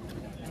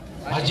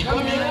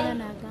agikamye.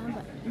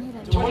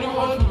 Tewaliwo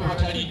bantu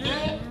bebatalidde,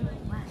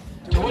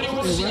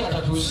 tewaliwo sinya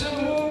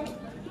atatuusemu,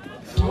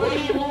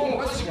 tewaliwo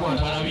mukazi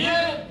gwatalabye,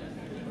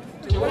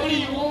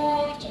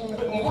 tewaliwo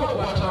mukolo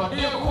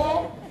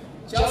gwatabaddeko.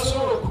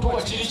 Kyasobola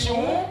okutuwa kiri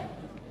kimu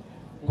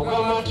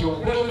kugamba nti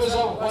obukulembeze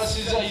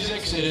bukwasizza His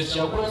Excellency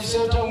Kyagulanyi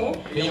Ssentamu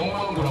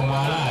eyamuwangula mu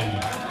alaani.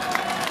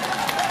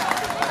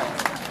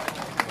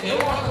 Era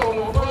obubaka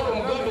buno butwala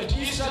omugambe nti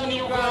Eastern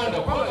Uganda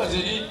kubanga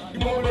zeri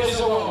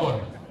demobilize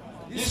wawano.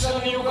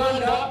 Eastern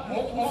Uganda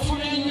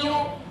mufubye nnyo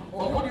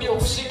okudde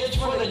okusiga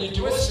ekifaananyi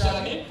nti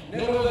Western ne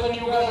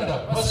Northern Uganda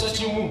bassa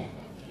kimu.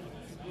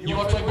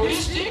 You are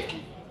tribalistic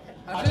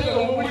ate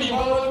nga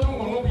mubulimba abantu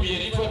ngunuku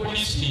yeri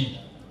tribalistic.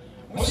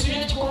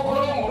 Musibye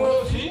ekikokolo mu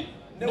North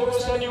ne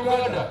Western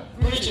Uganda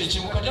tuli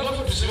kyekimu kati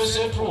naffe tusibe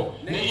Central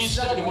ne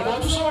Eastern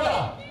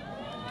munatusobola.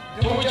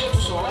 Temujja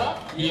tusobola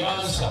ye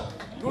ansa.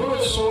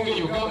 N'olwensonga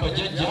eyo gamba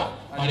jjajja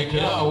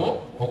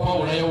alekeraawo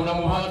okwawulayawula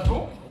mu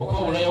bantu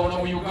okwawulayawula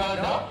mu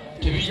Uganda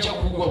tebijja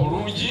kuggwa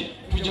bulungi.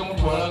 Tujja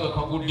mutwala nga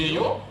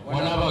kaguddeyo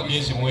wanaaba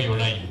agenzi mu eyo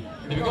layini.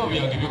 Ebigambo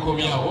byange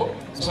bikomyawo.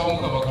 Nsaba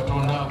Mukama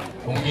Katonda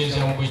omugenzi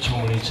amugu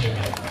ekiwumulo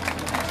eky'emyaka.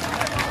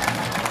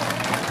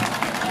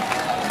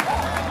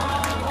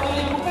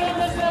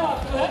 Omukulembeze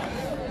waffe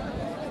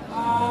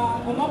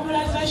mu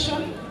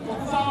mobilization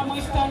okuva mu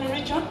Eastern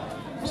Region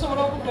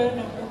musobola okuddayo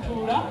ne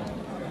kutuula.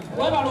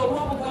 Webala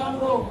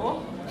olw'obugambo obwo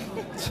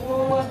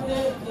buwadde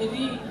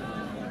eri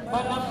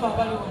bannaffe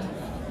abali wano.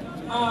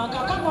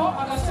 Kakano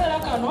akaseera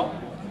kano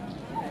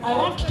I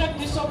want to take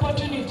this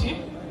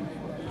opportunity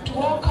to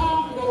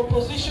welcome the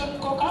opposition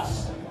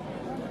caucus.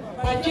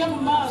 Bajje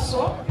mu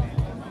maaso.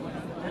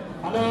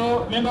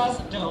 Hello, members.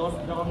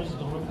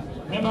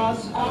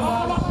 Members.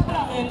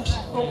 Parliament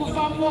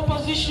okuva mu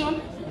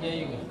opposition.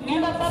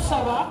 Ngenda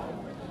basaba.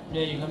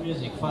 Playing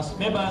music first.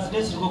 Members,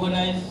 let's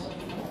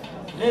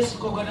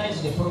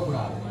organize the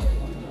program.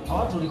 I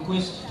want to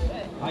request.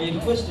 I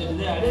requested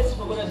there. Let's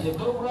organize the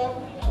program.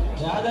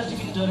 The other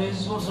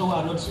dignitaries also who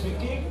are not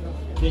speaking.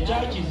 The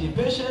judge is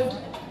impatient.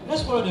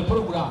 Let's follow the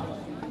program.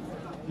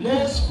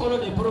 Let's follow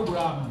the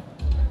program.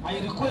 I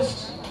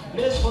request.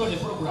 Let's follow the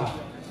program.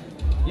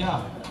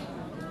 Yeah.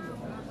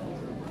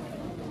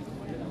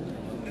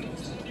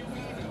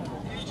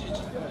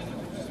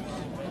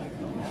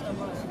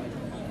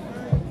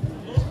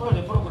 Let's follow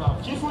the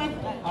program. Chief Whip,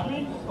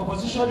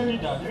 opposition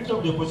leader, director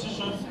of the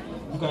opposition,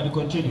 you can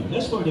continue.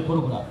 Let's follow the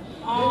program.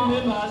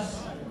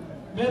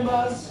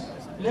 Members,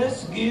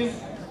 let's give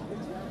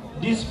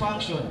this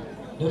function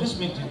the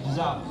respect it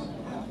deserves.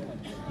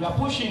 You are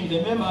pushing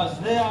the members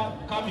there,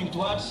 coming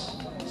towards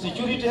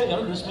security, you are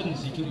not respecting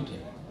security.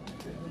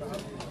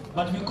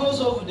 But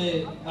because of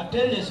the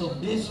attendance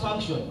of this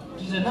function,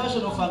 it is a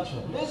national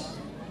function, let's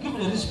give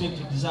the respect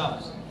it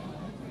deserves.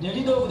 The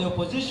leader of the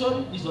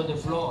opposition is on the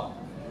floor.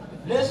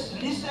 Let's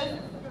listen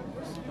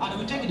and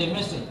we take the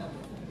message.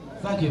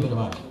 Thank you very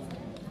much.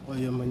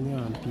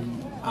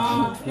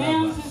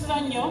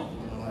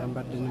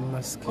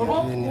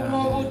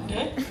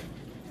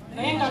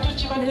 naye nga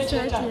tukibadde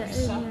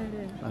kyetaagisa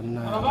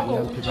ababaka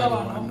okujja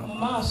wano mu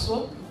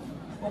maaso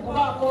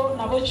okubaako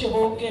nabo kye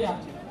boogera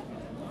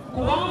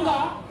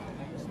kubanga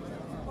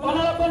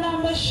Honorable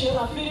Nambeshe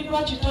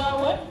afiiriddwa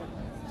kitaawe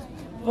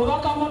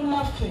mubaka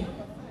munnaffe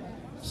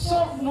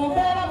so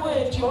nubeera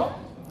bwetyo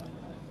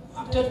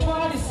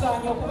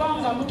tetwalisaanye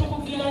okubanga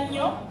mutukugira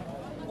nnyo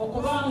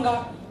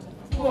okubanga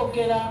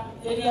twogera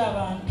eri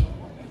abantu.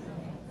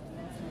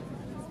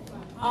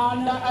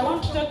 And I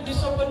want to take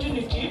this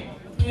opportunity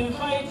to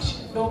invite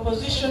the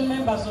opposition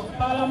members of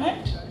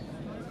parliament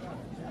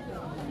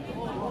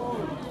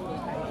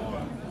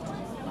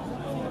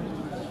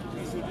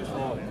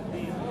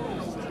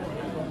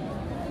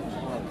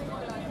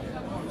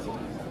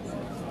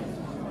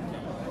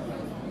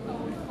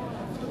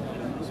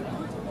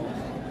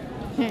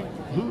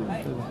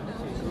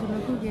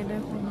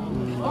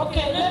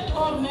okay, let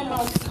all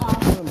members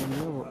come.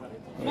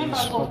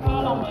 Members of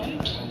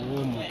parliament.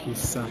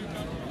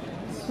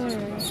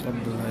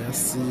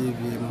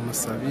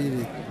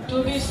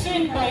 To be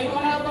seen by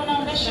Honorable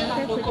Nambeshe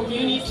and the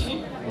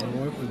community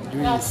that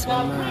they are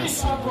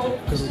pretty able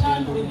to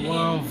stand with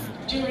him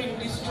during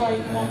this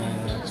trying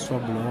moment.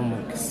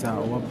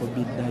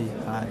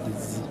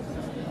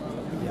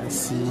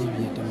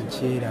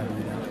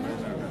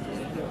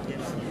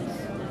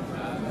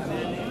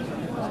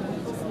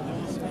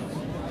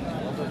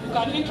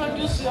 Can you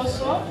introduce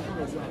yourself,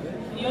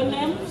 your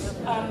names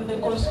and the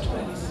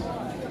constituents?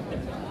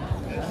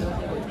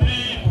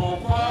 People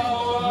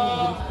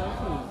power,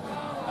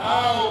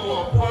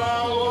 our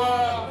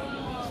power.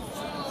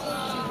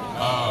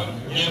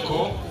 Nyeko,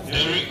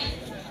 Derek,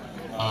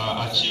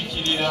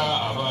 achiikirira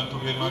abantu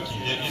b'e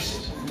Makindye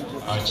East,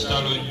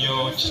 kitalo nnyo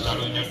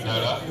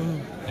ddala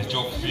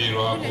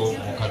ekyokufiirwako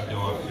mukadde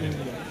waffe.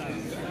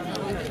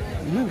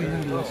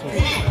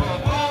 People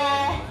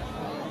power,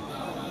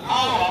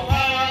 our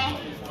power.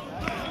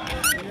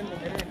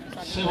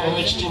 Civil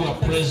Vegetable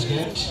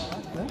President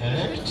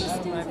elect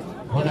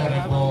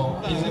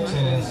Honorable His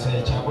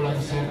Excellency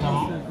Kyagulanyi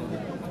Ssentamu,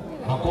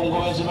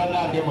 bakungubazi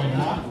bannange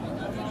mwenna,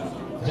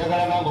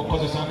 njagala nange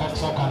okukozesa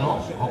akakisa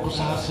kano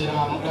okusaasira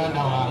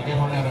muganda wange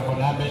Honorable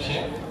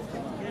Nambeshe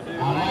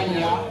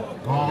amannya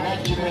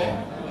Lwangajjire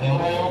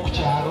enva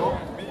y'okukyalo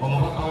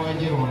omubaka wa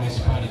Njeru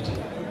Municipality.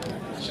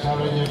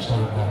 Kitalo nnyo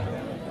kitalo ddala.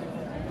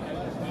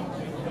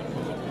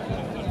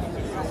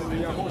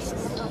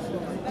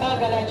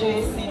 Bagala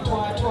Joyce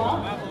Twatwa,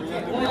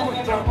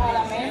 Member of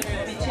Parliament,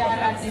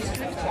 Mityana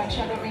District and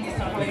Shadow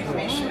Minister for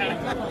Information.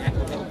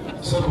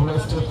 Several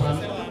Stefan,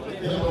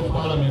 Member of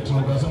Parliament,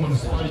 Mukuziika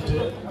Municipality,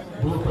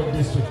 Buduuda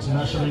District,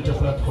 National Unity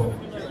Platform.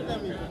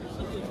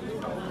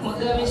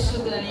 Mugabe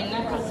Sugani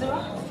Nakaziba,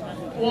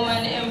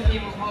 Woman MP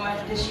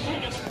Buvuma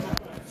District,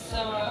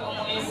 Saba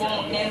Omuyivu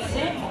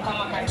Mugenzi,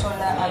 Mukama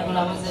Katonda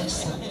Agulamuze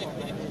Ekisa.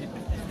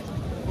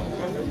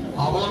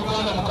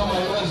 Abooluganda Mukama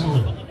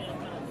yeebazibwe.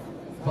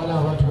 Bana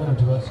abantu bano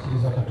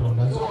tebasikiriza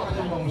Katonda. Nze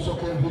wakanyuma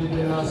musooka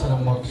enviridde Nansana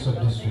mu Wakiso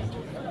District.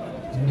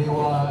 Ndi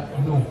wa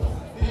NUP.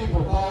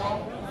 People power.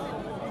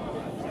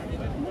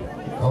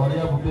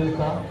 Kawalya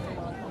Bubeeka.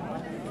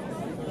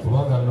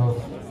 Bubaga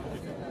North.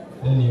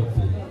 NUP.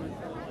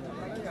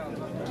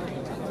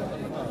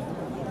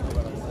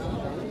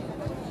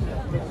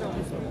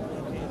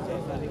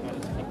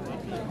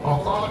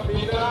 Okot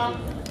Peter,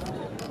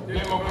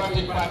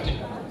 Democratic Party.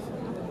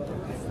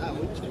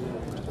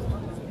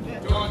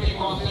 Toti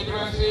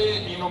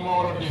constituency in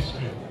Omoro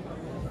District.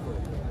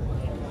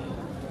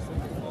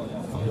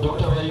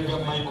 Dr. Bayiga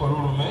Michael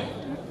Ulume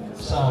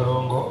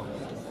Salongo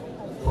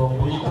from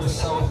Buikwe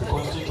South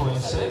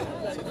constituency,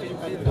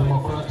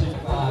 Democratic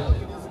Party.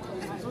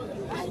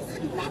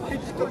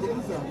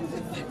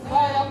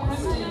 Fire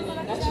Christine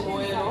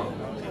Nachimuero,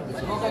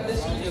 Boga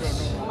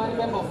District, Woman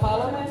Member of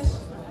Parliament,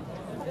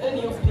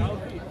 NUP.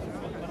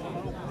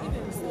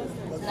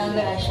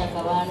 Nambera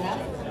Shakabanda,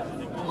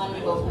 Woman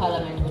Member of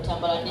Parliament,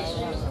 Butambala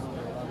District,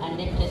 and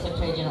Deputy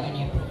Secretary General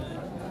NUP.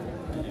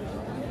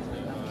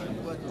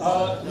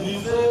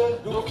 Nize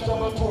Dr.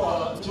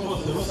 Matua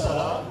Timothy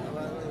Rusala,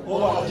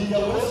 Owa Jinja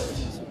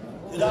West,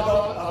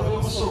 Ilaba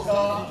Abebusoka,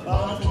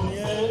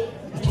 Bantunye,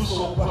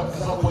 Ituso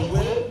Pakisa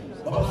Poiwe,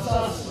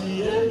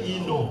 Babasasiye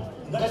Ino,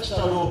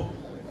 Nachitalo.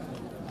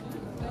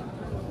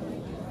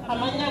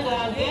 Amanya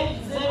gange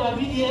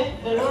Zebabirye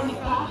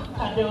Veronica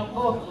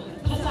Kadogo.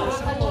 Tusaba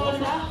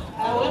Katonda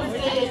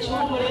awebze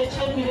ekyomule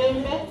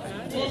ekyemirembe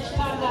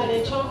n'ekitangaala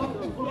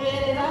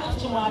ekyokubeerera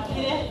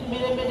kimwakire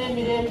emirembe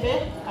n'emirembe.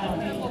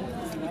 Amiina.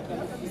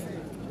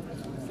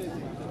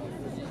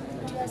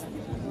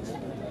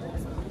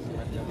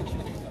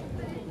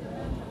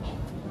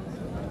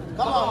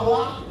 Come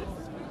on,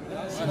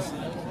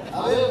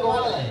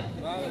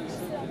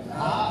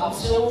 I'm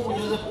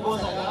Joseph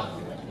Gonzaga,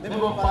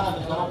 Member of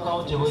Parliament, Karok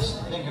County West.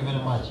 Thank you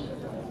very much.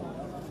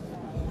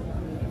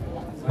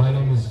 My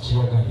name is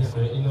Chiaga, he's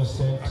the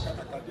innocent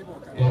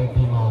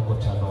MP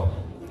Maokotano.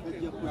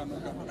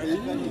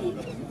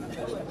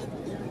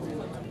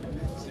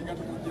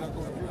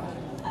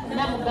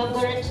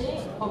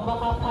 Namugagorete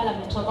Obama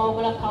Parliament of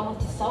Ogola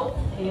County South,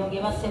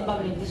 Yogeva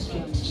Sembabli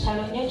District,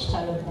 Chalonya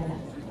Chalodana.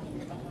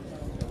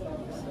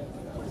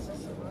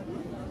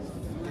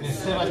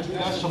 Neseba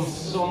tigasho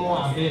msizomo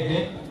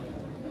ambede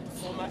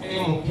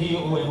MP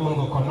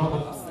uwebungo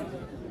konobo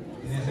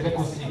nezere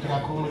kusikira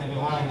kumulebe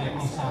wanje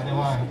kumusale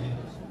wanje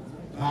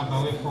baba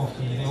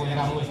wefofile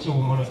weramwe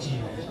kiwumulo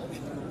kiwe.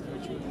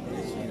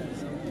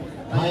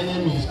 My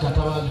name is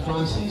Katabaz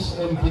Francis,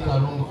 MP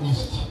Kalungu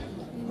East.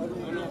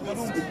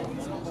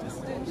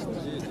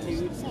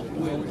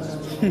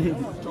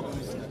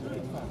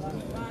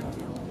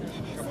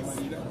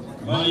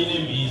 My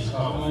name is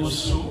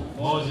Kabusu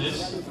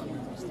Moses,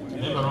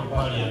 Member of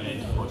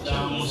Parliament for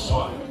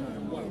Chamuswa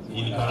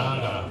in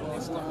Karangara.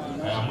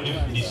 I am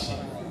FDC.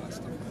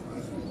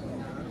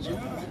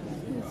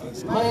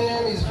 My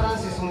name is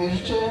Francis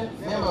Mwijuche,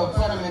 Member of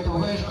Parliament of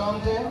Welsh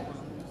County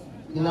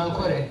in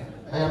Ankore.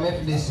 I am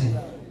FDC.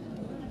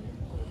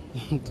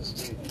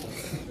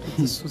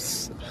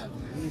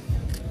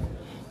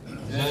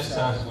 Just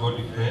as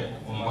Godfrey,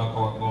 Umwaka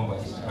wa Gomba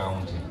East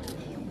County.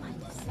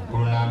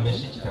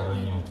 Nambeshe kitalo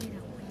nnyo.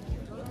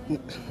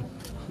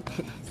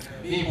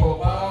 People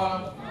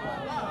power,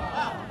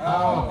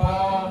 power,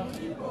 power.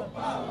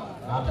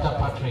 After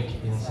Patrick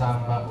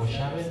Insamba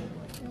Oshabe,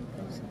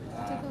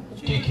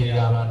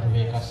 tikirira abantu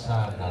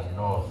b'Ekasanda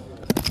North.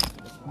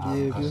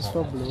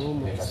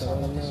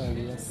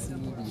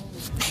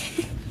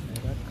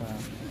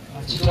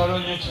 Kitalo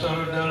nnyo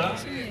kitalo ddala.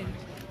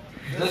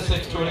 The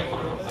secretary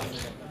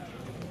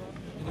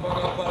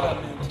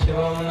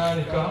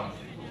Kebamunanika,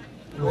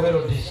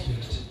 Luwero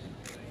District.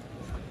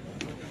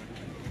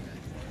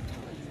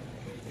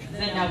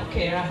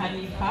 Zenabukera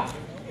Hanifa,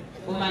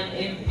 woman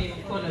MP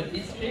Mukono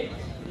District,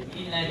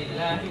 Inna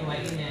Lillahi wa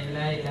Inna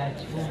Ilaihi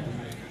Raji'un.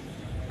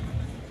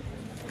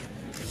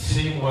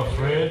 Simwa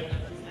Fred,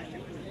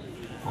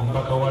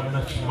 omubaka wa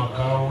Nachuma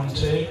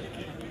County.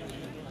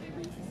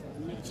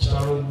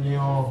 Kitalo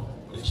nnyo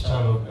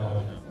ekitalo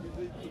ddala.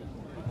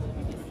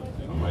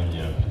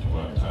 Amanya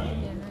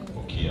Pitwatani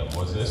Okia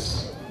Moses,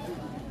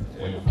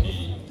 MP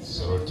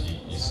Soroti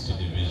East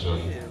Division,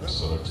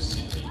 Soroti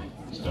City,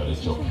 kitalo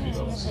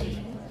ky'okufiira Muzeeyi.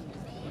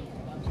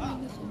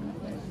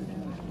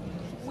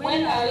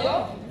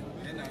 Wenayo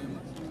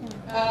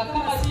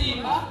kama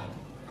Simba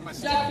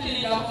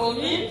Jacqueline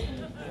Komi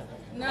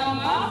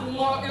Nama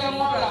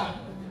Mola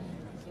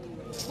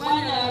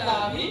Mwanyala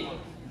Gabi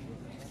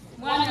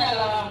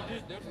Mwanyala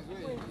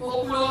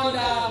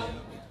Okulonda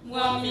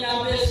Mwami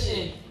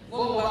Nambeshe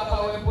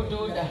Omubaka we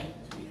Buduuda.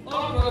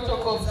 All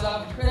protocols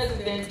are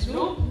President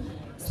Group,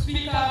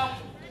 Speaker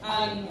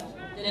and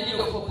the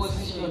Leader of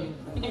Opposition.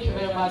 Thank you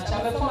very much.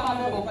 I'm a former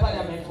Member of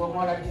Parliament for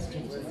Mora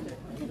District.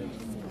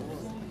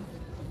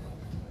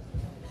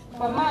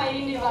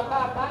 Bamaini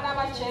bababa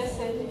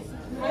n'abachese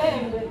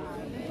mulembe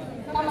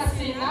kama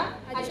sina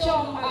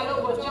achom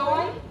alogo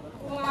joy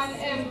woman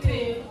MP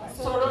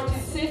Soroti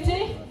City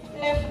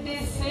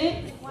FDC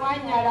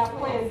Wanyala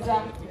Kweza.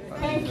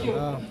 Thank you.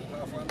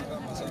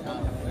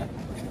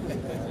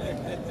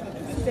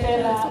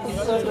 Stella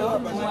Isodo,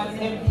 woman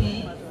MP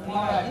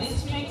Mora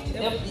District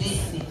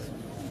FDC.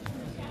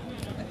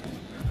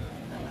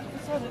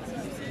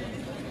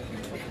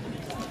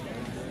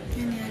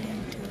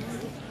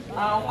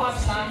 What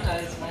Santa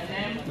is my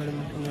name. I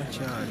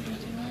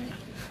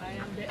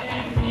am the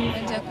MP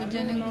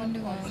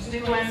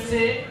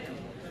constituency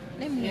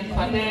in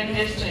Padere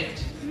District.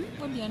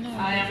 I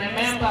am a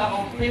member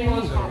of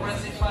People's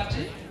Progressive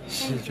Party.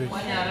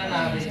 Wanyala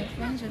Nabi.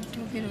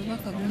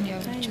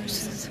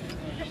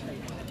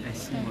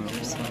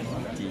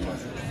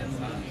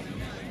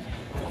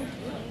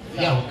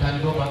 Yeah, we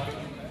can go back.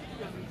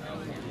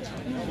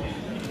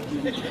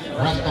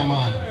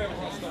 Rastaman.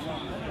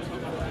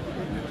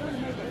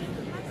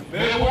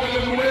 Bebole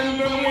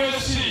mulembe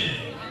mwesi.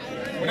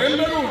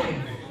 Mulembe lundi.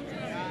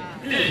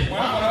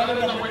 Mwamarada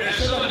na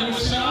mwesela ni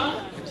musina.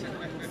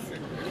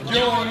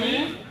 Joni.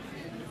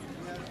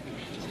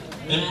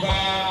 Nimba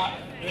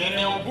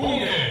eneo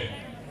bunge.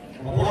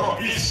 Bugoro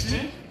East.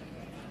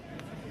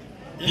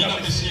 Ina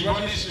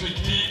Misigwa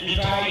District.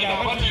 Itali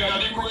na bati ya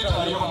liko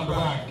itali wa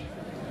banki.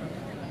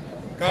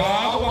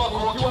 Kala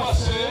wakurokiwa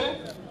se.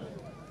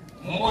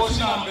 Mkosi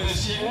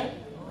Nambeshe.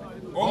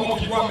 Omu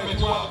kikwa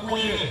mmetwa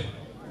kuile.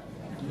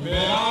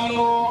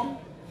 Meano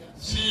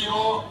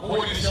siyo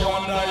kuwulirisya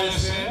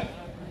wandayese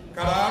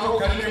kalaalo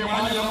kalile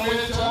mwanya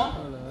namweta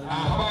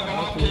abanga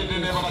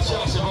nakendene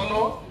banasyase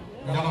bano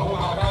nga naho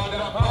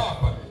bagandira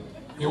papa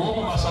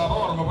ewomu masaba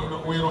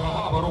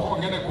werohaha baroho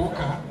ngene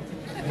kuka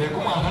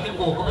nekumwana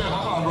nigokubera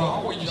ahantu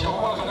aho winyisya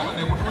wabagana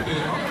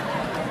nekutudeno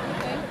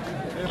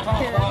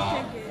papa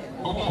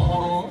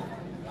omuhoro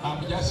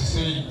ambyasi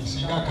say,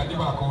 Singa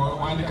Kadibako,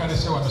 Wandika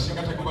Sewa,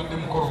 Singa Takubande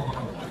Mukoro.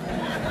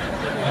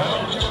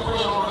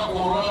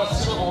 Or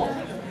Sebo.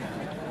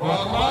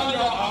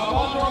 Wamanga,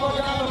 Abando,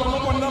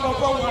 number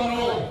 1.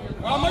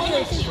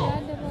 Amakecho.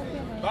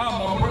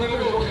 Bama,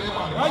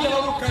 Raya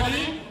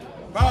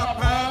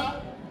Papa,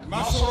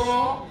 Masoro,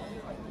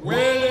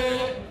 Wele,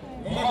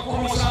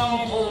 Makuru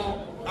Sambo,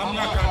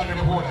 Amnaka,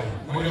 and Boy.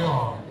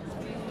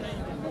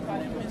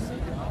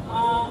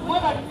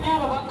 Mweba dunia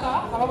ababaka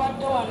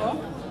ababadde wano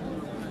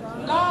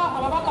nga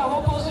ababaka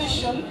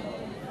opposition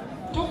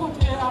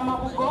tukutte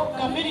amabugo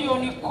ga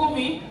miliyoni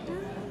 10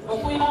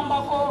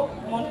 okuyambako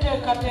mu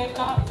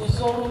nteekateeka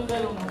ez'olumbe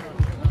luno.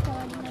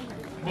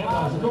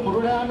 Members,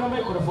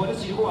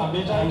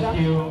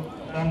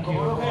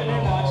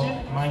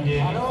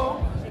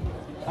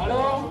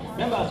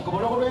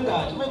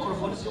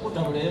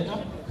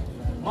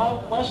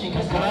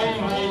 can I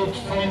invite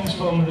friends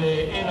from the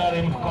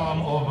NRM to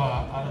come over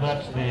and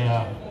that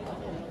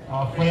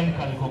our friend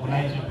can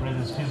recognize your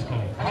presence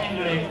physically?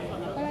 Kindly,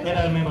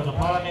 NRM members of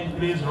parliament,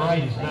 please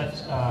rise.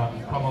 Let's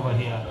come over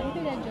here.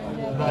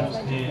 That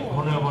the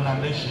Honorable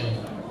Nambeshe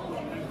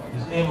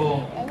is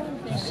able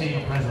to see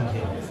you present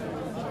here.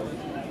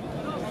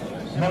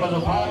 Members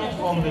of parliament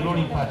from the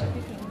ruling party.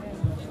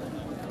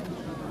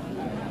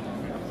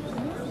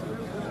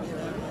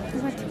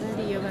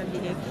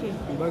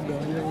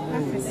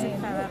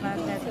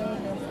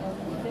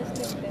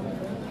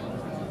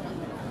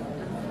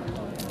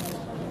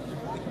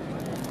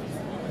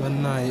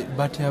 Bannaye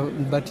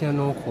batya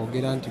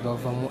n'okwogera nti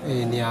bava mu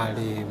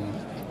NRM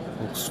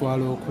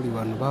okuswala okuli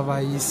wano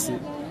babayise.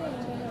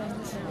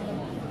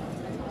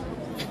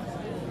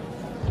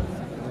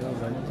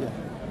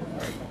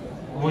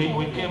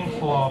 We came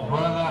for our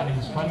brother and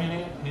his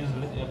family.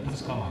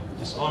 Please come up.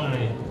 It's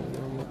only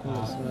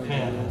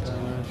fair that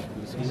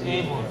he's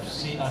able to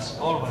see us,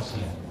 all of us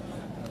here.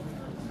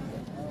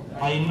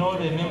 I know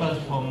the members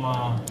from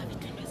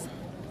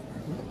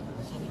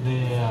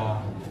the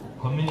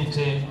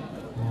community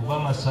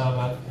Obama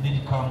server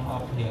did come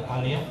up here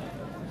earlier.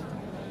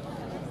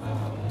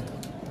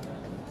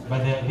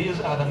 But these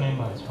other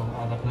members from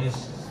other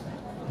places,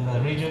 in the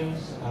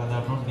regions that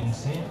have not been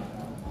seen,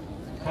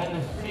 kind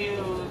of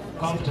feel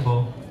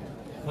comfortable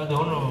that the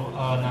Honorable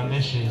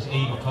Nambeshe is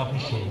able to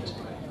appreciate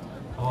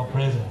our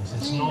presence.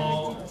 It's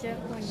no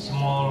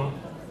small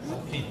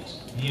feat.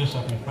 You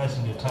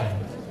sacrificing your time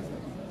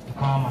to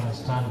come and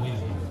stand with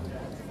him.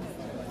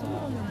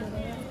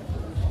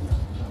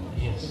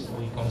 Yes,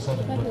 we can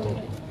certainly look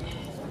at it.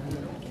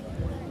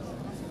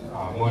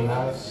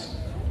 Monas,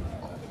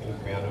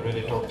 we had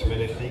already talked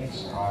many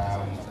things. I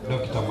am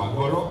Dr.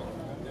 Magolo,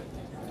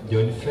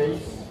 John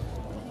Faith,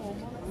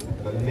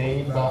 the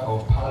Member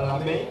of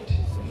Parliament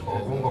for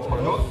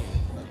Bungoko North.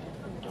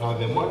 Now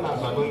the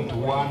Monas are going to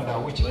wonder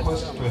which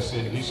constituency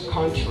in this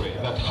country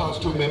that has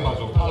 2 members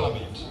of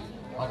Parliament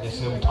at the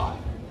same time.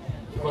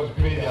 Because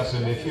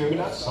previously in a few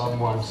minutes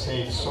someone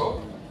said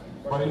so.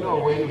 But you know,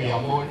 when we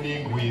are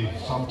mourning,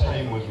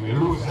 sometimes we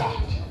lose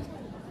that.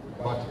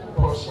 But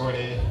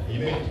personally, he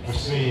meant to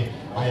say,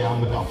 I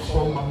am the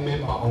former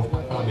member of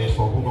Parliament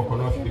for Bungoko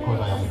North because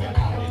I am the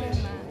candidate.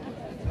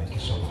 Thank you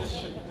so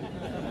much.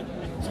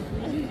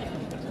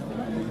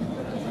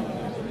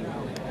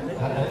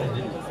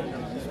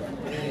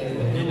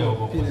 Leader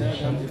of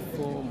opposition,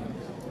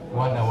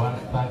 one,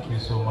 thank you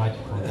so much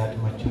for that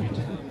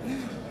maturity.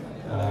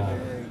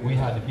 We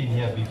had been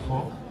here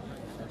before,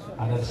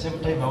 and at the same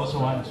time I also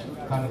want to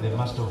thank the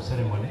Master of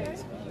Ceremony.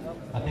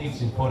 I think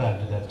it's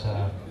important that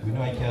we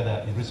know each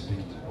other in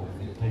respect of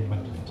the time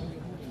management.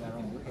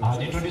 I'll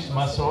introduce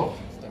myself.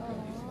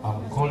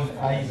 I'm called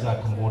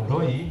Isaac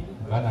Modoi,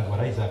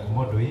 Isaac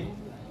Modoi,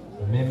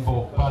 Member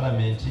of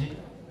Parliament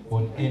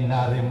on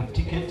NRM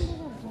ticket,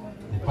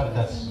 the party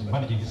that's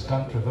managing this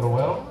country very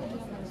well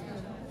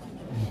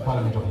in the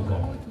Parliament of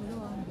Uganda.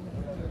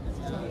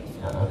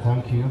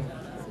 Thank you,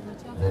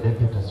 the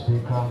Deputy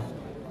Speaker,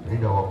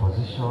 Leader of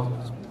Opposition,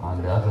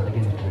 and the other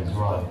dignitaries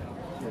who have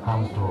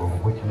come to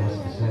witness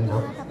the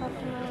send-off.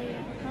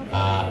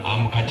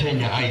 I'm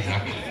Katenya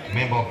Isaac,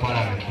 Member of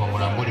Parliament for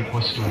Mulambuli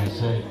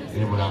constituency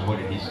in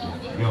Mulambuli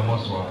district. You are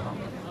most welcome.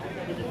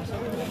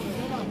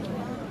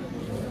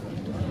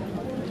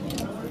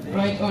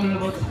 Right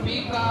Honorable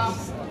Speaker,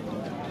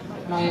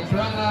 my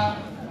brother,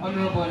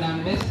 Honorable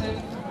Nambeshe.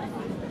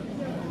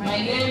 My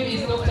name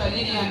is Dr.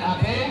 Lillian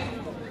Abe.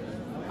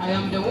 I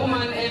am the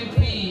woman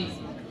MP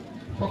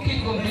for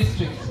Kitgum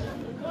District.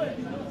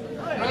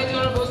 Right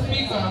Honorable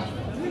Speaker,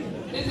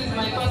 this is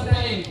my first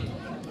time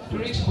to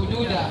reach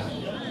Buduuda,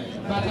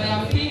 but I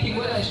am thinking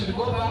whether I should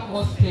go back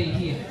or stay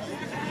here.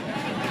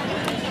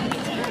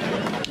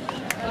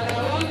 But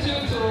I want you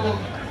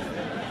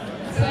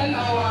to send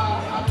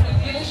our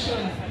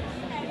appreciation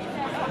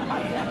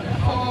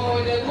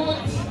for the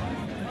good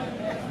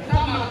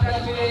tarmac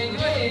that we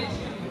enjoyed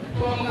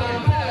from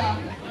Kampala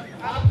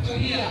up to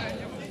here.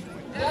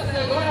 Just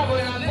the Honorable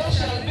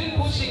Nambeshe has been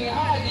pushing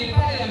hard in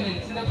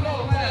Parliament, in the floor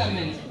of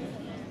Parliament.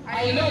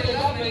 I know the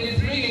government is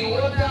bringing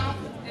water,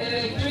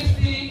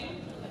 electricity,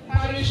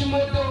 English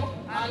motto,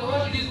 and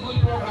all these good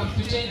programs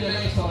to change the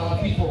lives of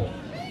our people.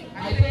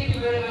 I thank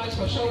you very much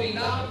for showing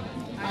up.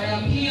 I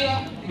am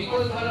here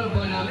because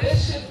Honorable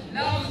Nambeshe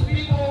loves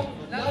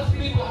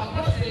people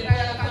across the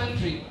entire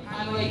country,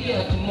 and we're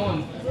here to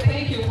mourn.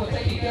 Thank you for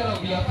taking care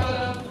of your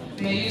father.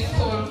 May his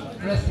soul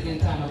rest in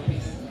eternal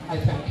peace. I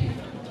thank you.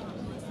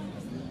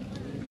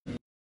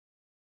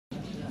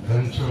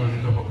 Thank you,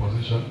 Leader of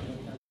Opposition.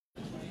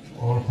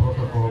 All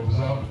protocol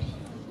observed.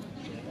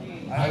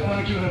 I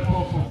thank you, the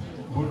Pope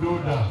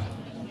Buduuda,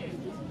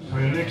 for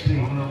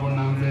electing Honorable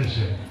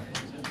Nambeshe,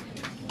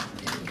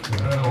 a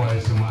very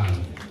wise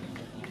man.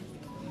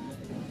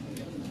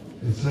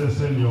 It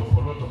says in your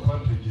Poloto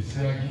Patrick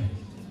Isiagi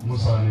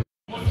Musani.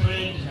 My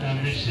friend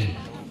Nambeshe,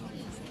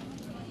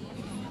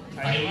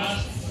 I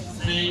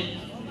must say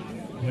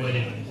you are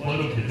one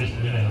of the best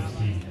men I have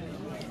seen.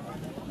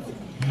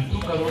 You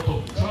took a lot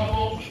of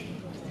trouble.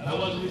 I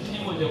was with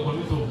him on the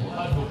committee of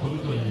ad hoc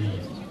committee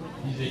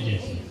on his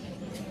agency.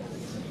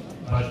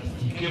 But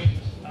he kept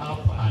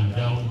up and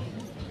down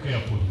to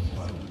care for his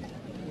family.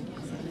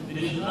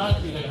 There is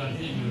nothing I can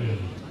tell you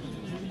really.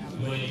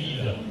 You are a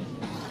leader.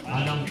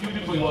 And I'm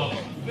grateful you are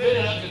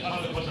very lucky to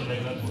have a person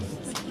like that one.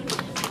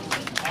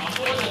 I'm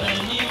older than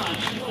him and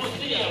he's not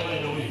there by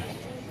the way.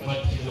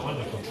 But he's a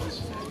wonderful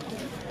person.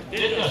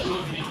 Let us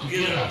all be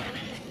together.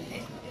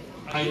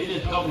 I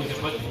didn't come with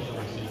a party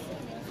myself.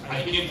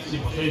 I came to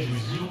sympathize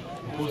with you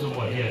because of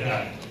what he had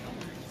done.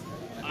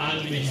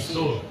 And may his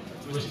soul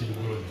rest in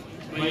glory.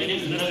 My name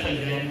is Nathan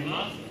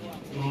Grandma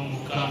from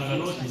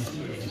Kanganos in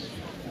Similar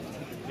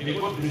District. May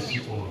God bless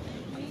you all.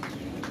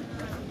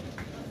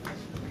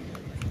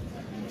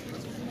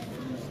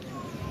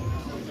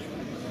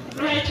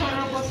 Right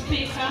Honorable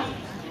Speaker,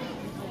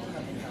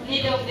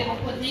 Leader of the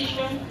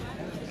Opposition,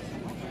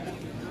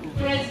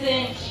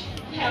 President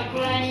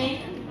Hagrani,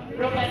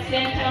 Robert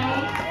Sentamu,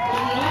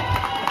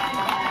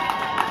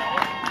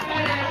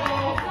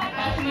 Honorable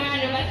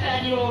Asmani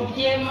Basadi of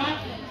Jema,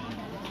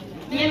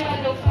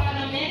 Members of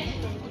Parliament,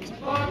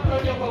 all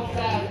protocol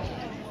observed.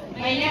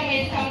 My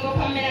name is Kango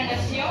Pamela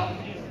Nasio,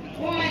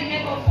 Woman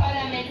Member of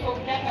Parliament of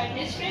Dhaka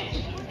District.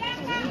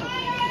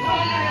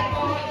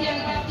 Honorable John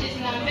Baptist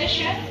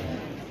Nambeshe,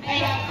 I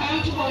have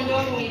come to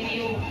condole with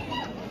you.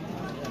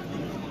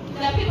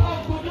 The people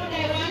of Buduuda,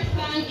 I want to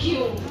thank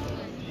you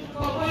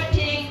for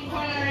voting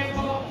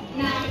Honorable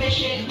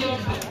Nambeshe John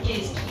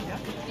Baptist.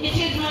 It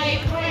is my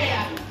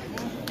prayer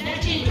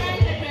that in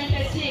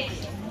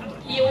 2026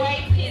 you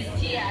wipe his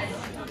tears.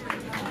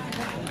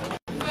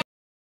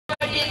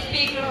 For this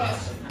big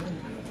loss,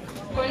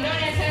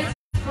 condolences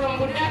from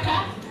Budaka.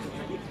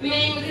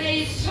 May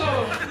his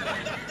soul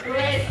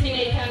rest in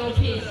eternal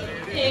peace.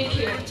 Thank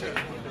you.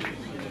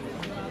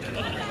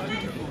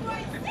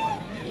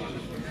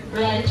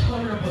 Right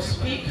Honorable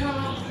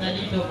Speaker, the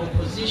Leader of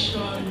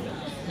Opposition,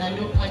 the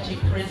new party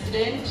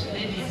President,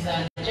 ladies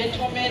and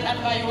gentlemen, and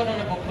my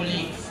honorable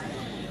colleagues.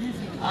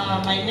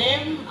 My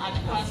name is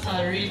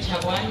Pastor Rita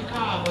Wanka.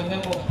 I'm a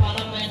Member of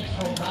Parliament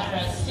from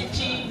Barra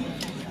City,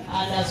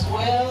 and as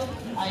well,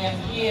 I am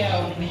here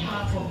on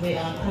behalf of the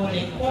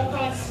Ankole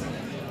Caucus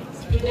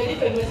to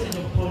deliver a message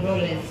of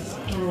condolence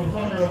to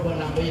Honorable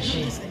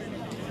Nambeshe.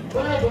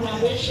 Honorable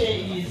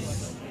Nambeshe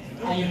is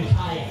a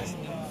unifier.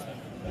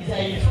 He's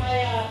a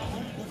unifier.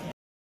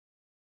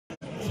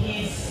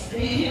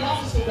 He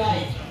loves to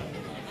guide.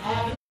 I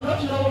have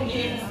not known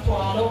him for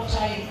a long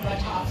time, but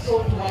have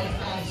sought wise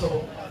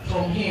counsel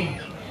from him.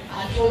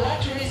 And for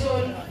that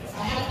reason,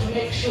 I had to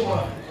make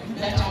sure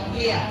that I'm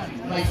here,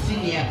 my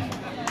senior.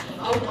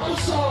 I would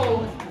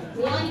also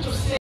want to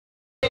say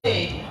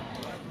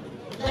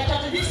that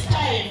at this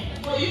time,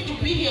 for you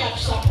to be here to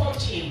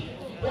support him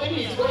when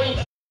he's going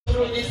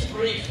through this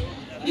grief,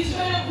 it's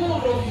very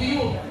good of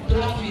you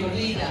to have your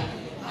leader.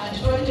 And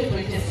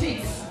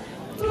 2026,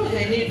 do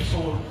the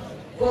needful.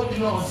 God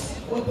knows,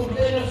 we could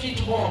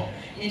benefit more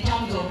in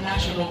terms of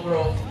national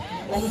growth.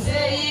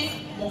 Omuzeeyi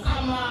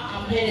Mukama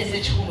ampereze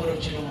ekihumuro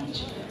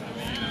kirungi.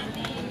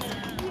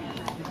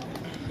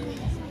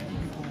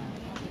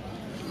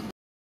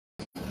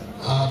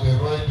 The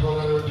Right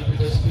Honorable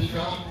Deputy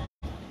Speaker,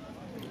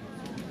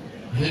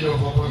 Leader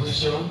of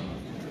Opposition,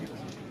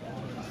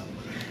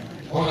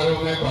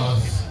 honorable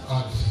members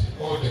and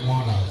all the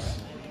mourners.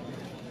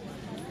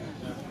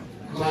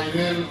 My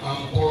name,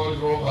 I'm called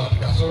Robert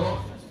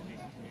Kasoro.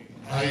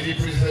 I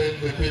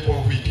represent the people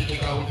of Ikiti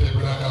County,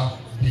 Buduuda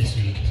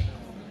District.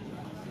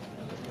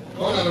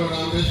 Honorable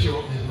Nambeshe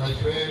is my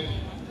friend.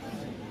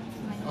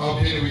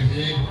 I've been with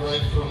him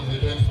right from the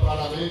 10th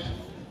Parliament.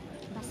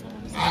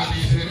 And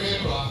he's a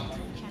member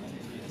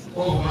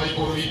of my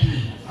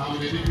committee. I'm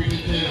the deputy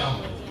chair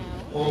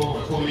of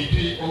the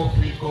Committee of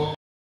Fiscal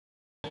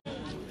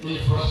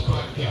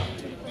Infrastructure.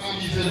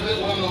 And he's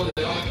one of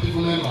the active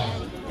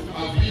members.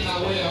 I've been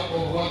aware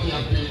of what he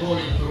has been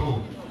going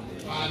through.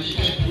 And he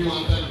came to me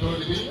one time and told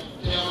me,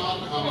 Chairman,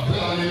 I'm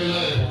very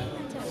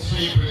unreliable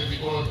simply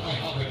because I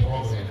have a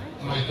problem.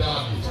 My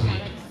dad is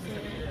sick.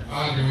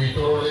 and we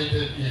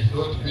tolerated it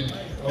not been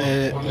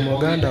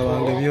muganda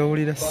wange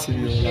byowulira si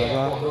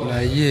byolaba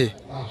naye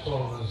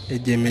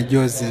egyo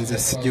emijoozi nze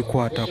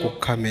sigikwata ku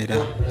kamera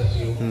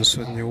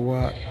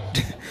nsonyiwa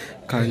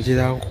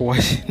kanjira nkuwa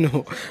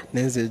kino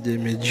nenze egyo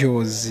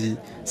emijoozi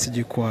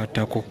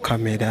sigikwata ku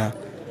kamera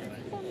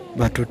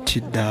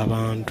batutidde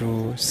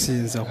abantu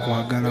siyinza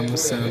kwagala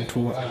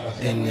musantu wa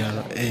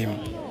NRM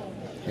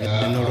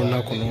edde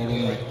n'olunaku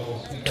n'olumu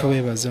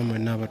tubeebaza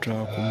mwenna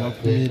abatulaba ku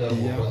Map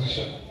Media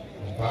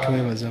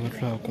twebaza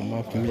abatulaba ku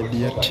Map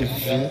Media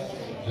TV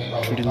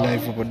tuli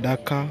live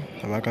Budaka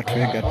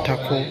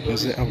abakatwegattako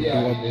nze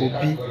Abdul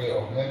Bobi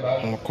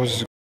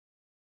omukozi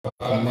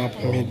ku Map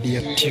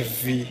Media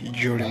TV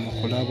gy'oli mu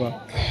kulaba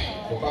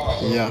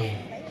ya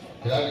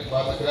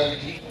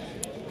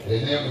The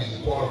name is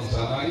Paul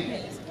Musamali.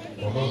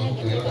 For those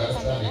who do not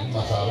understand in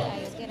Masala,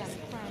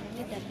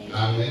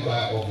 I'm a member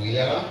of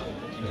Uyala,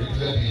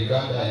 representing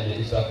Uganda in the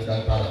East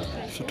African Parliament.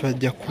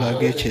 Twajja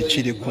kulaga ekyo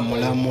ekiri ku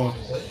mulamwa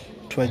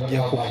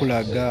twajja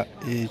kukulaga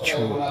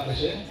ekyo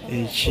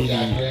ekiri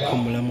ku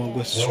mulamwa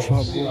gwa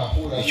struggle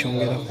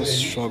ekyongera ku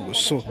struggle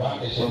so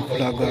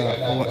wakulaga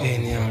owa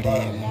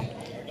NRM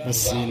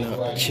basina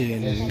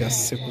kyeni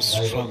ngasse ku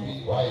struggle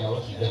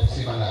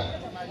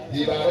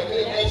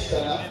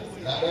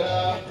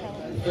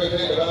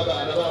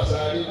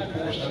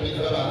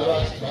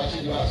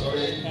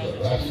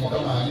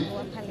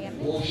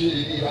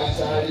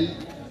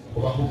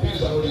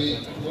Kubakupiza buli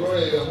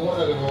kulolera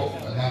kubona lero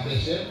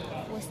Nambeshe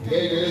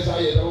ngegereza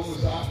yeta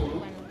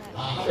omusakulu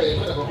akaba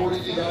yekwenda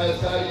kubulikiza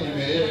ayasali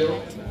nimeyeyo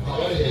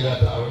kabali hera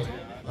tawe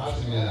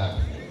basimena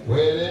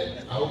wele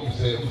au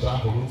kuse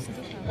omusakulu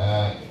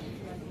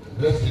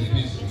rest in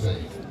peace mzee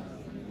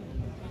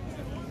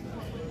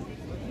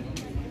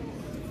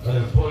kale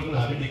Paul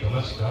na abidi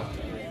kamasika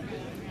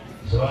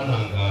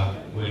sawananga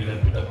wele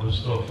Peter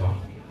Christopher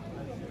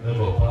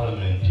member of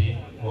parliament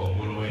wa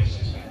Bulu West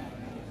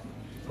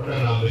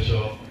Kuna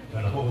Nambeshe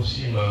kanako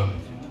kusima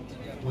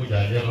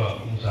kujajaba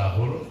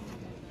umusakulu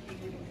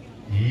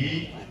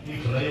hii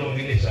ifuna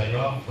yongene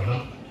sanyawa mfuna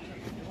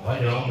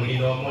wanya wa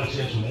mulina wa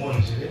mwese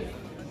sumuonisile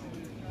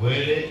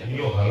wele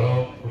niyo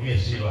halo kubye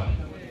siba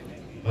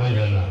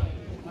manjana.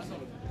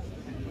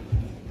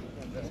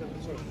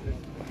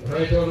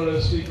 Right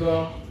Honorable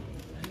Speaker,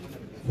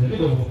 the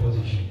Leader of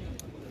Opposition.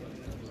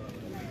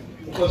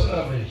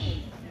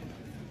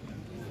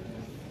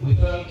 We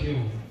thank you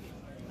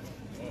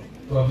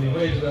for having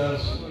invited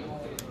us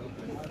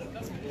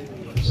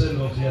to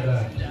send off your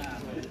dad.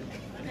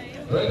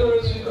 Right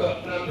Honorable Speaker,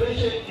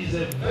 Nambeshe is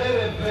a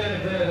very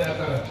rare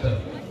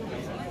character.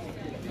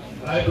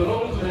 I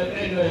belong to the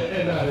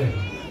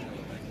NRM.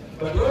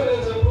 But when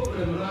there's a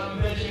problem,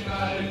 Nambeshe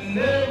can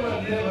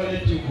never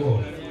let you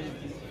go.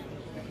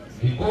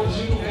 He calls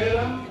you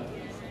together.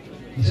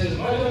 He says,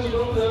 might as well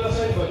go to the other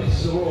side, but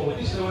this is wrong.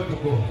 This is the way to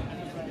go.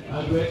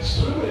 And we're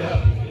extremely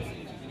happy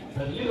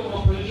that the Leader of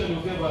Opposition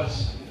who gave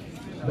us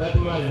that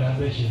man in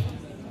Nambeshe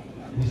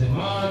is a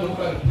man who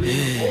can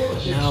bring all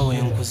shapes. Nawe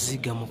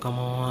nkuziga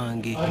mukama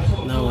wange,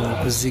 nawe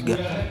nkuziga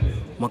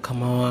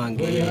mukama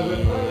wange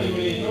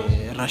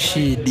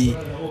Rashidi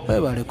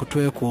webale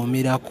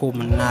kutwekuumirako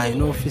munnaye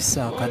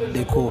n'ofisa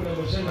akaddeko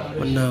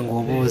munnange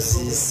oba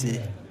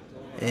oziise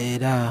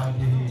era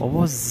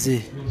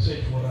obozze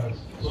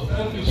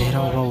era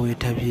oba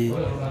weetabye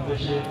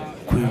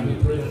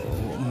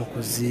mu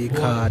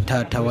kuziika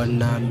taata wa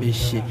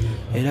Nambeshe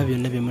era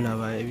byonna bye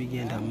mulaba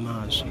ebigenda mu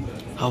maaso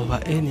abo ba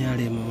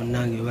NRM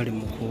munnange bali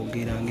mu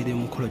kwogera ngeri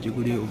omukolo gye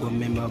guli ogwa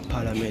member of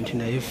parliament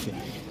naye ffe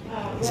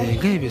nze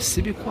ng'ebyo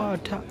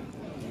sibikwata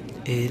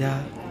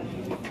era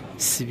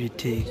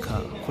sibiteeka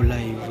ku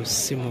live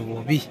si mu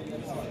bubi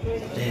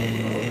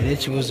era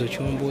ekibuuzo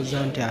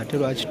kyombuuza nti ate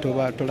lwaki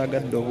toba tolaga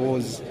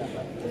ddoboozi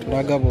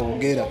tolaga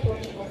boogera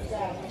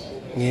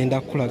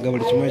ngenda kukulaga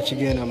buli kimu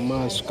ekigenda mu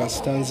maaso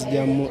kasita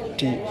nzigyamu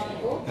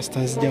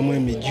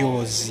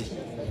emijoozi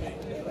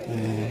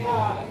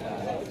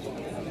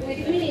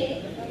With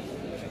me,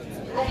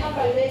 I have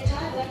a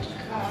letter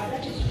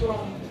that is from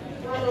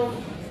one of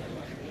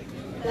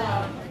the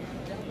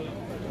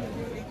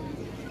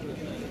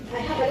I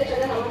have a letter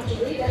that I want to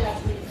read that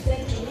has been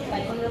sent to me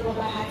by Honorable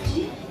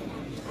Bahati,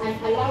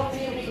 and allow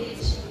me read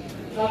it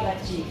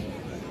verbatim.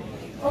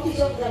 Office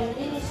of the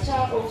Minister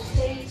of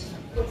State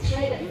for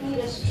Trade and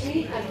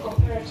Industry and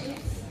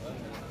Cooperatives,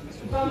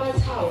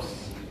 Farmer's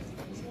House,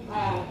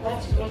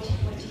 that's plot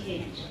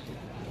 48.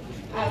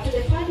 To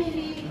the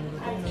family,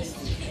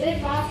 today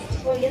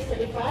first, or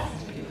yesterday first,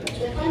 to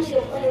the family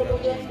of Honorable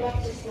John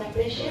Baptist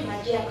Nambeshe,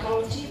 Majia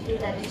County,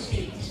 Buduuda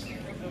District,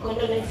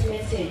 condolence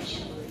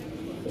message.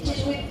 It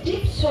is with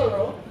deep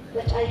sorrow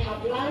that I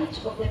have learned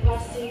of the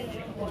passing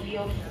of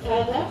your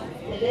father,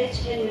 the late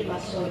Henry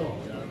Masoro.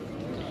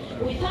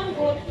 We thank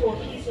God for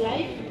his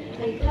life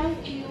and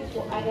thank you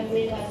for other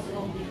members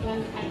of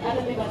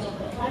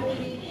the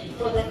family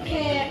for the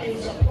care and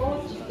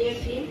support you gave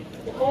him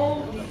for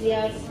all these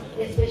years,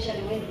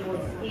 especially when he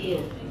was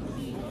ill.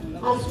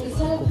 As we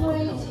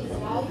celebrate his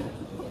life,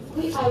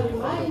 we we are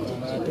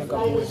reminded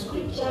by the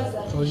scriptures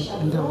that we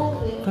shall know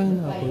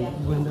them by their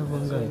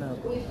fruits.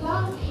 We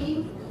thank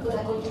him for the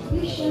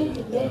contribution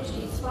he made to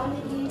his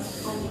family and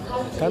the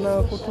country,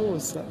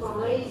 especially for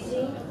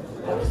raising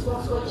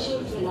responsible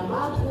children,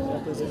 among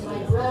whom is my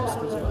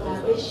brother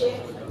Nambeshe,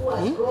 who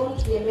has grown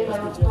to be a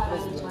member of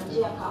Parliament in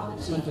Wajir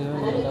County and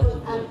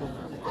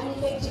an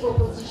effective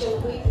opposition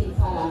whip in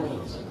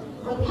Parliament.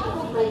 On behalf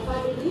of my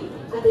family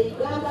and the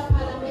Uganda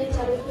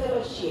Parliamentary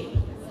Fellowship,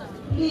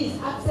 please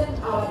accept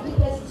our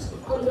deepest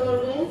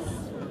condolence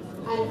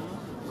and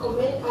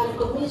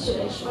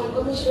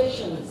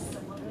commiserations.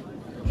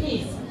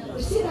 Please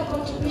receive a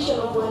contribution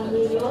of 1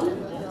 million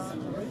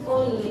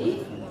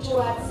only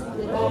towards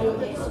the burial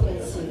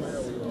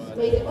expenses.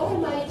 May the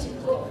Almighty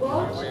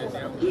God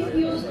give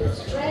you the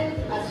strength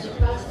as you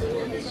pass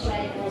through this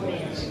trying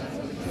moment.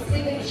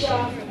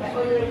 Signature by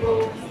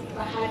Honorable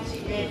Bahati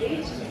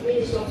David,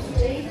 Minister of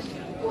State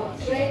for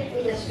Trade,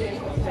 Industry and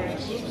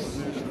Cooperatives,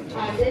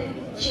 and then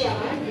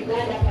Chairman,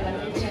 Uganda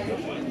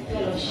Parliamentary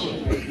Fellowship.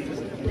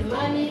 The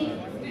money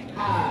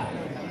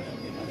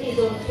is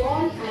on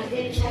phone, and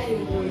anytime you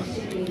will be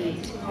receiving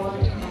it. I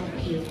want to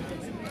thank you.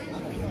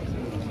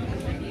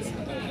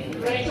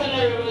 Right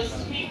Honorable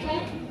Speaker,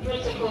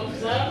 protocol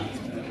observed.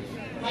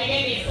 My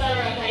name is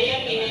Sarah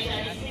Kayaki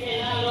Netanisine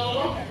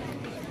Nalongo.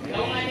 The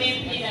woman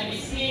named Pina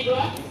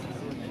Misidwa.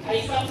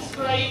 I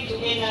subscribe to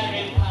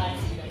NRM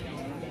Party.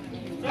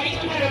 Right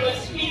Honorable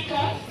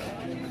Speaker,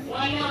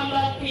 one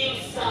number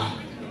PILSA.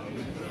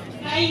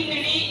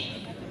 Kindly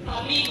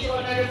permit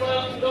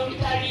Honorable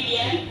Dr.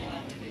 Lillian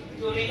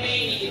to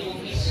remain in the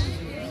office.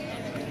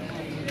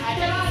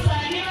 Atama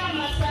Sanira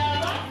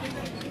Masaba,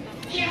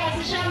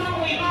 Shama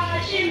Wima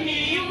Shimbi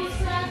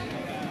Yusa,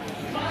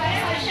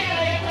 Mahaya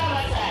Shara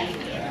Yakamatani.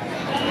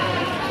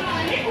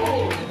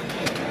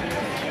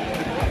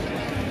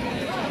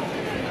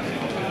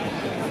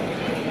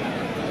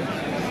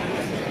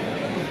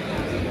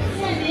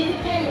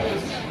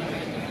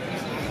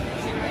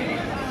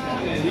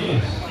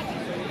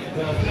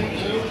 Thank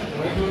you,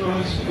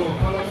 Regular Speaker of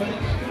Parliament.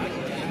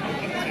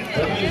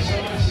 That means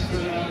someone sits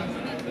in a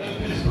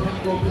MP's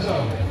protocol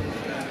preserve.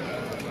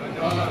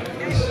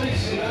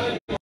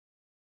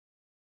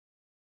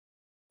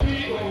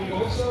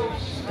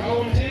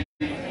 County,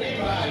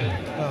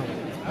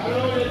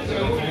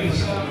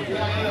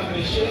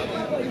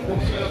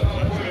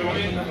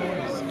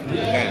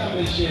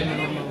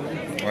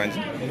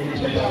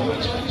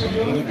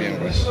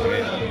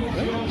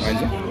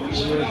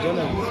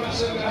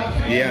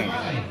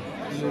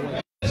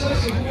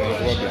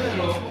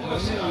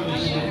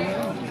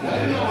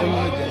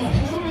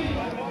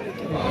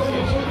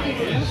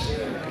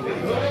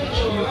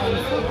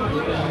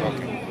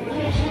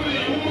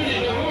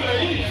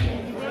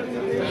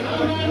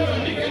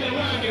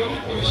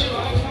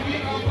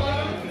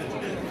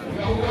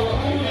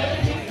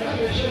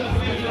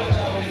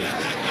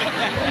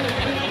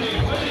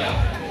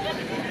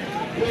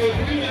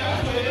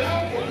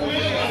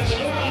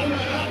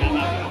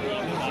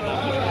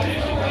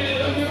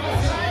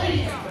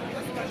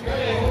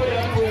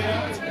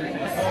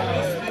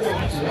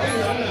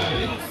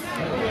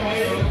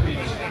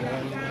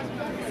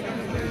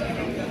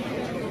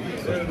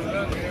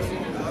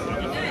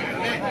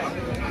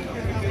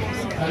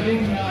 I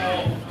think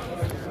now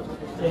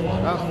the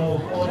momentum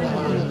of all the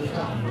hands will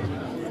come.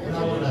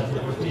 Now that the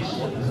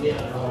petition is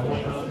here,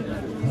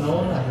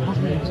 known and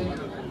documented,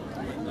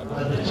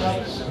 and the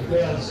church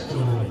prepares to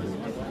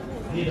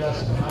lead us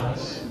in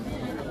mass,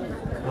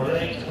 I would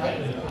like to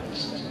kindly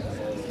request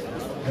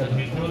that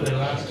we do the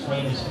last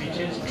final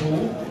speeches too,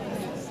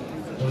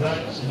 so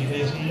that there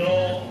is no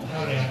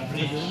hurry and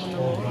breach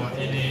of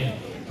any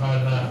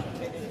further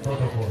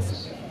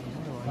protocols.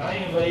 I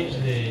invite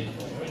the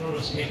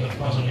Honorable Speaker to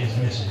pass on his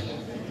message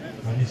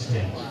at this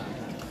stage.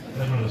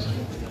 Honorable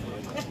Speaker.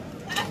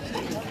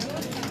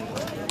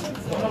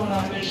 Honorable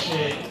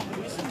Nambeshe,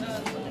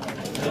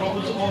 the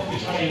Lord's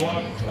office, I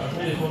work, I've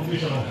made a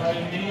contribution of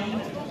 5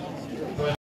 million.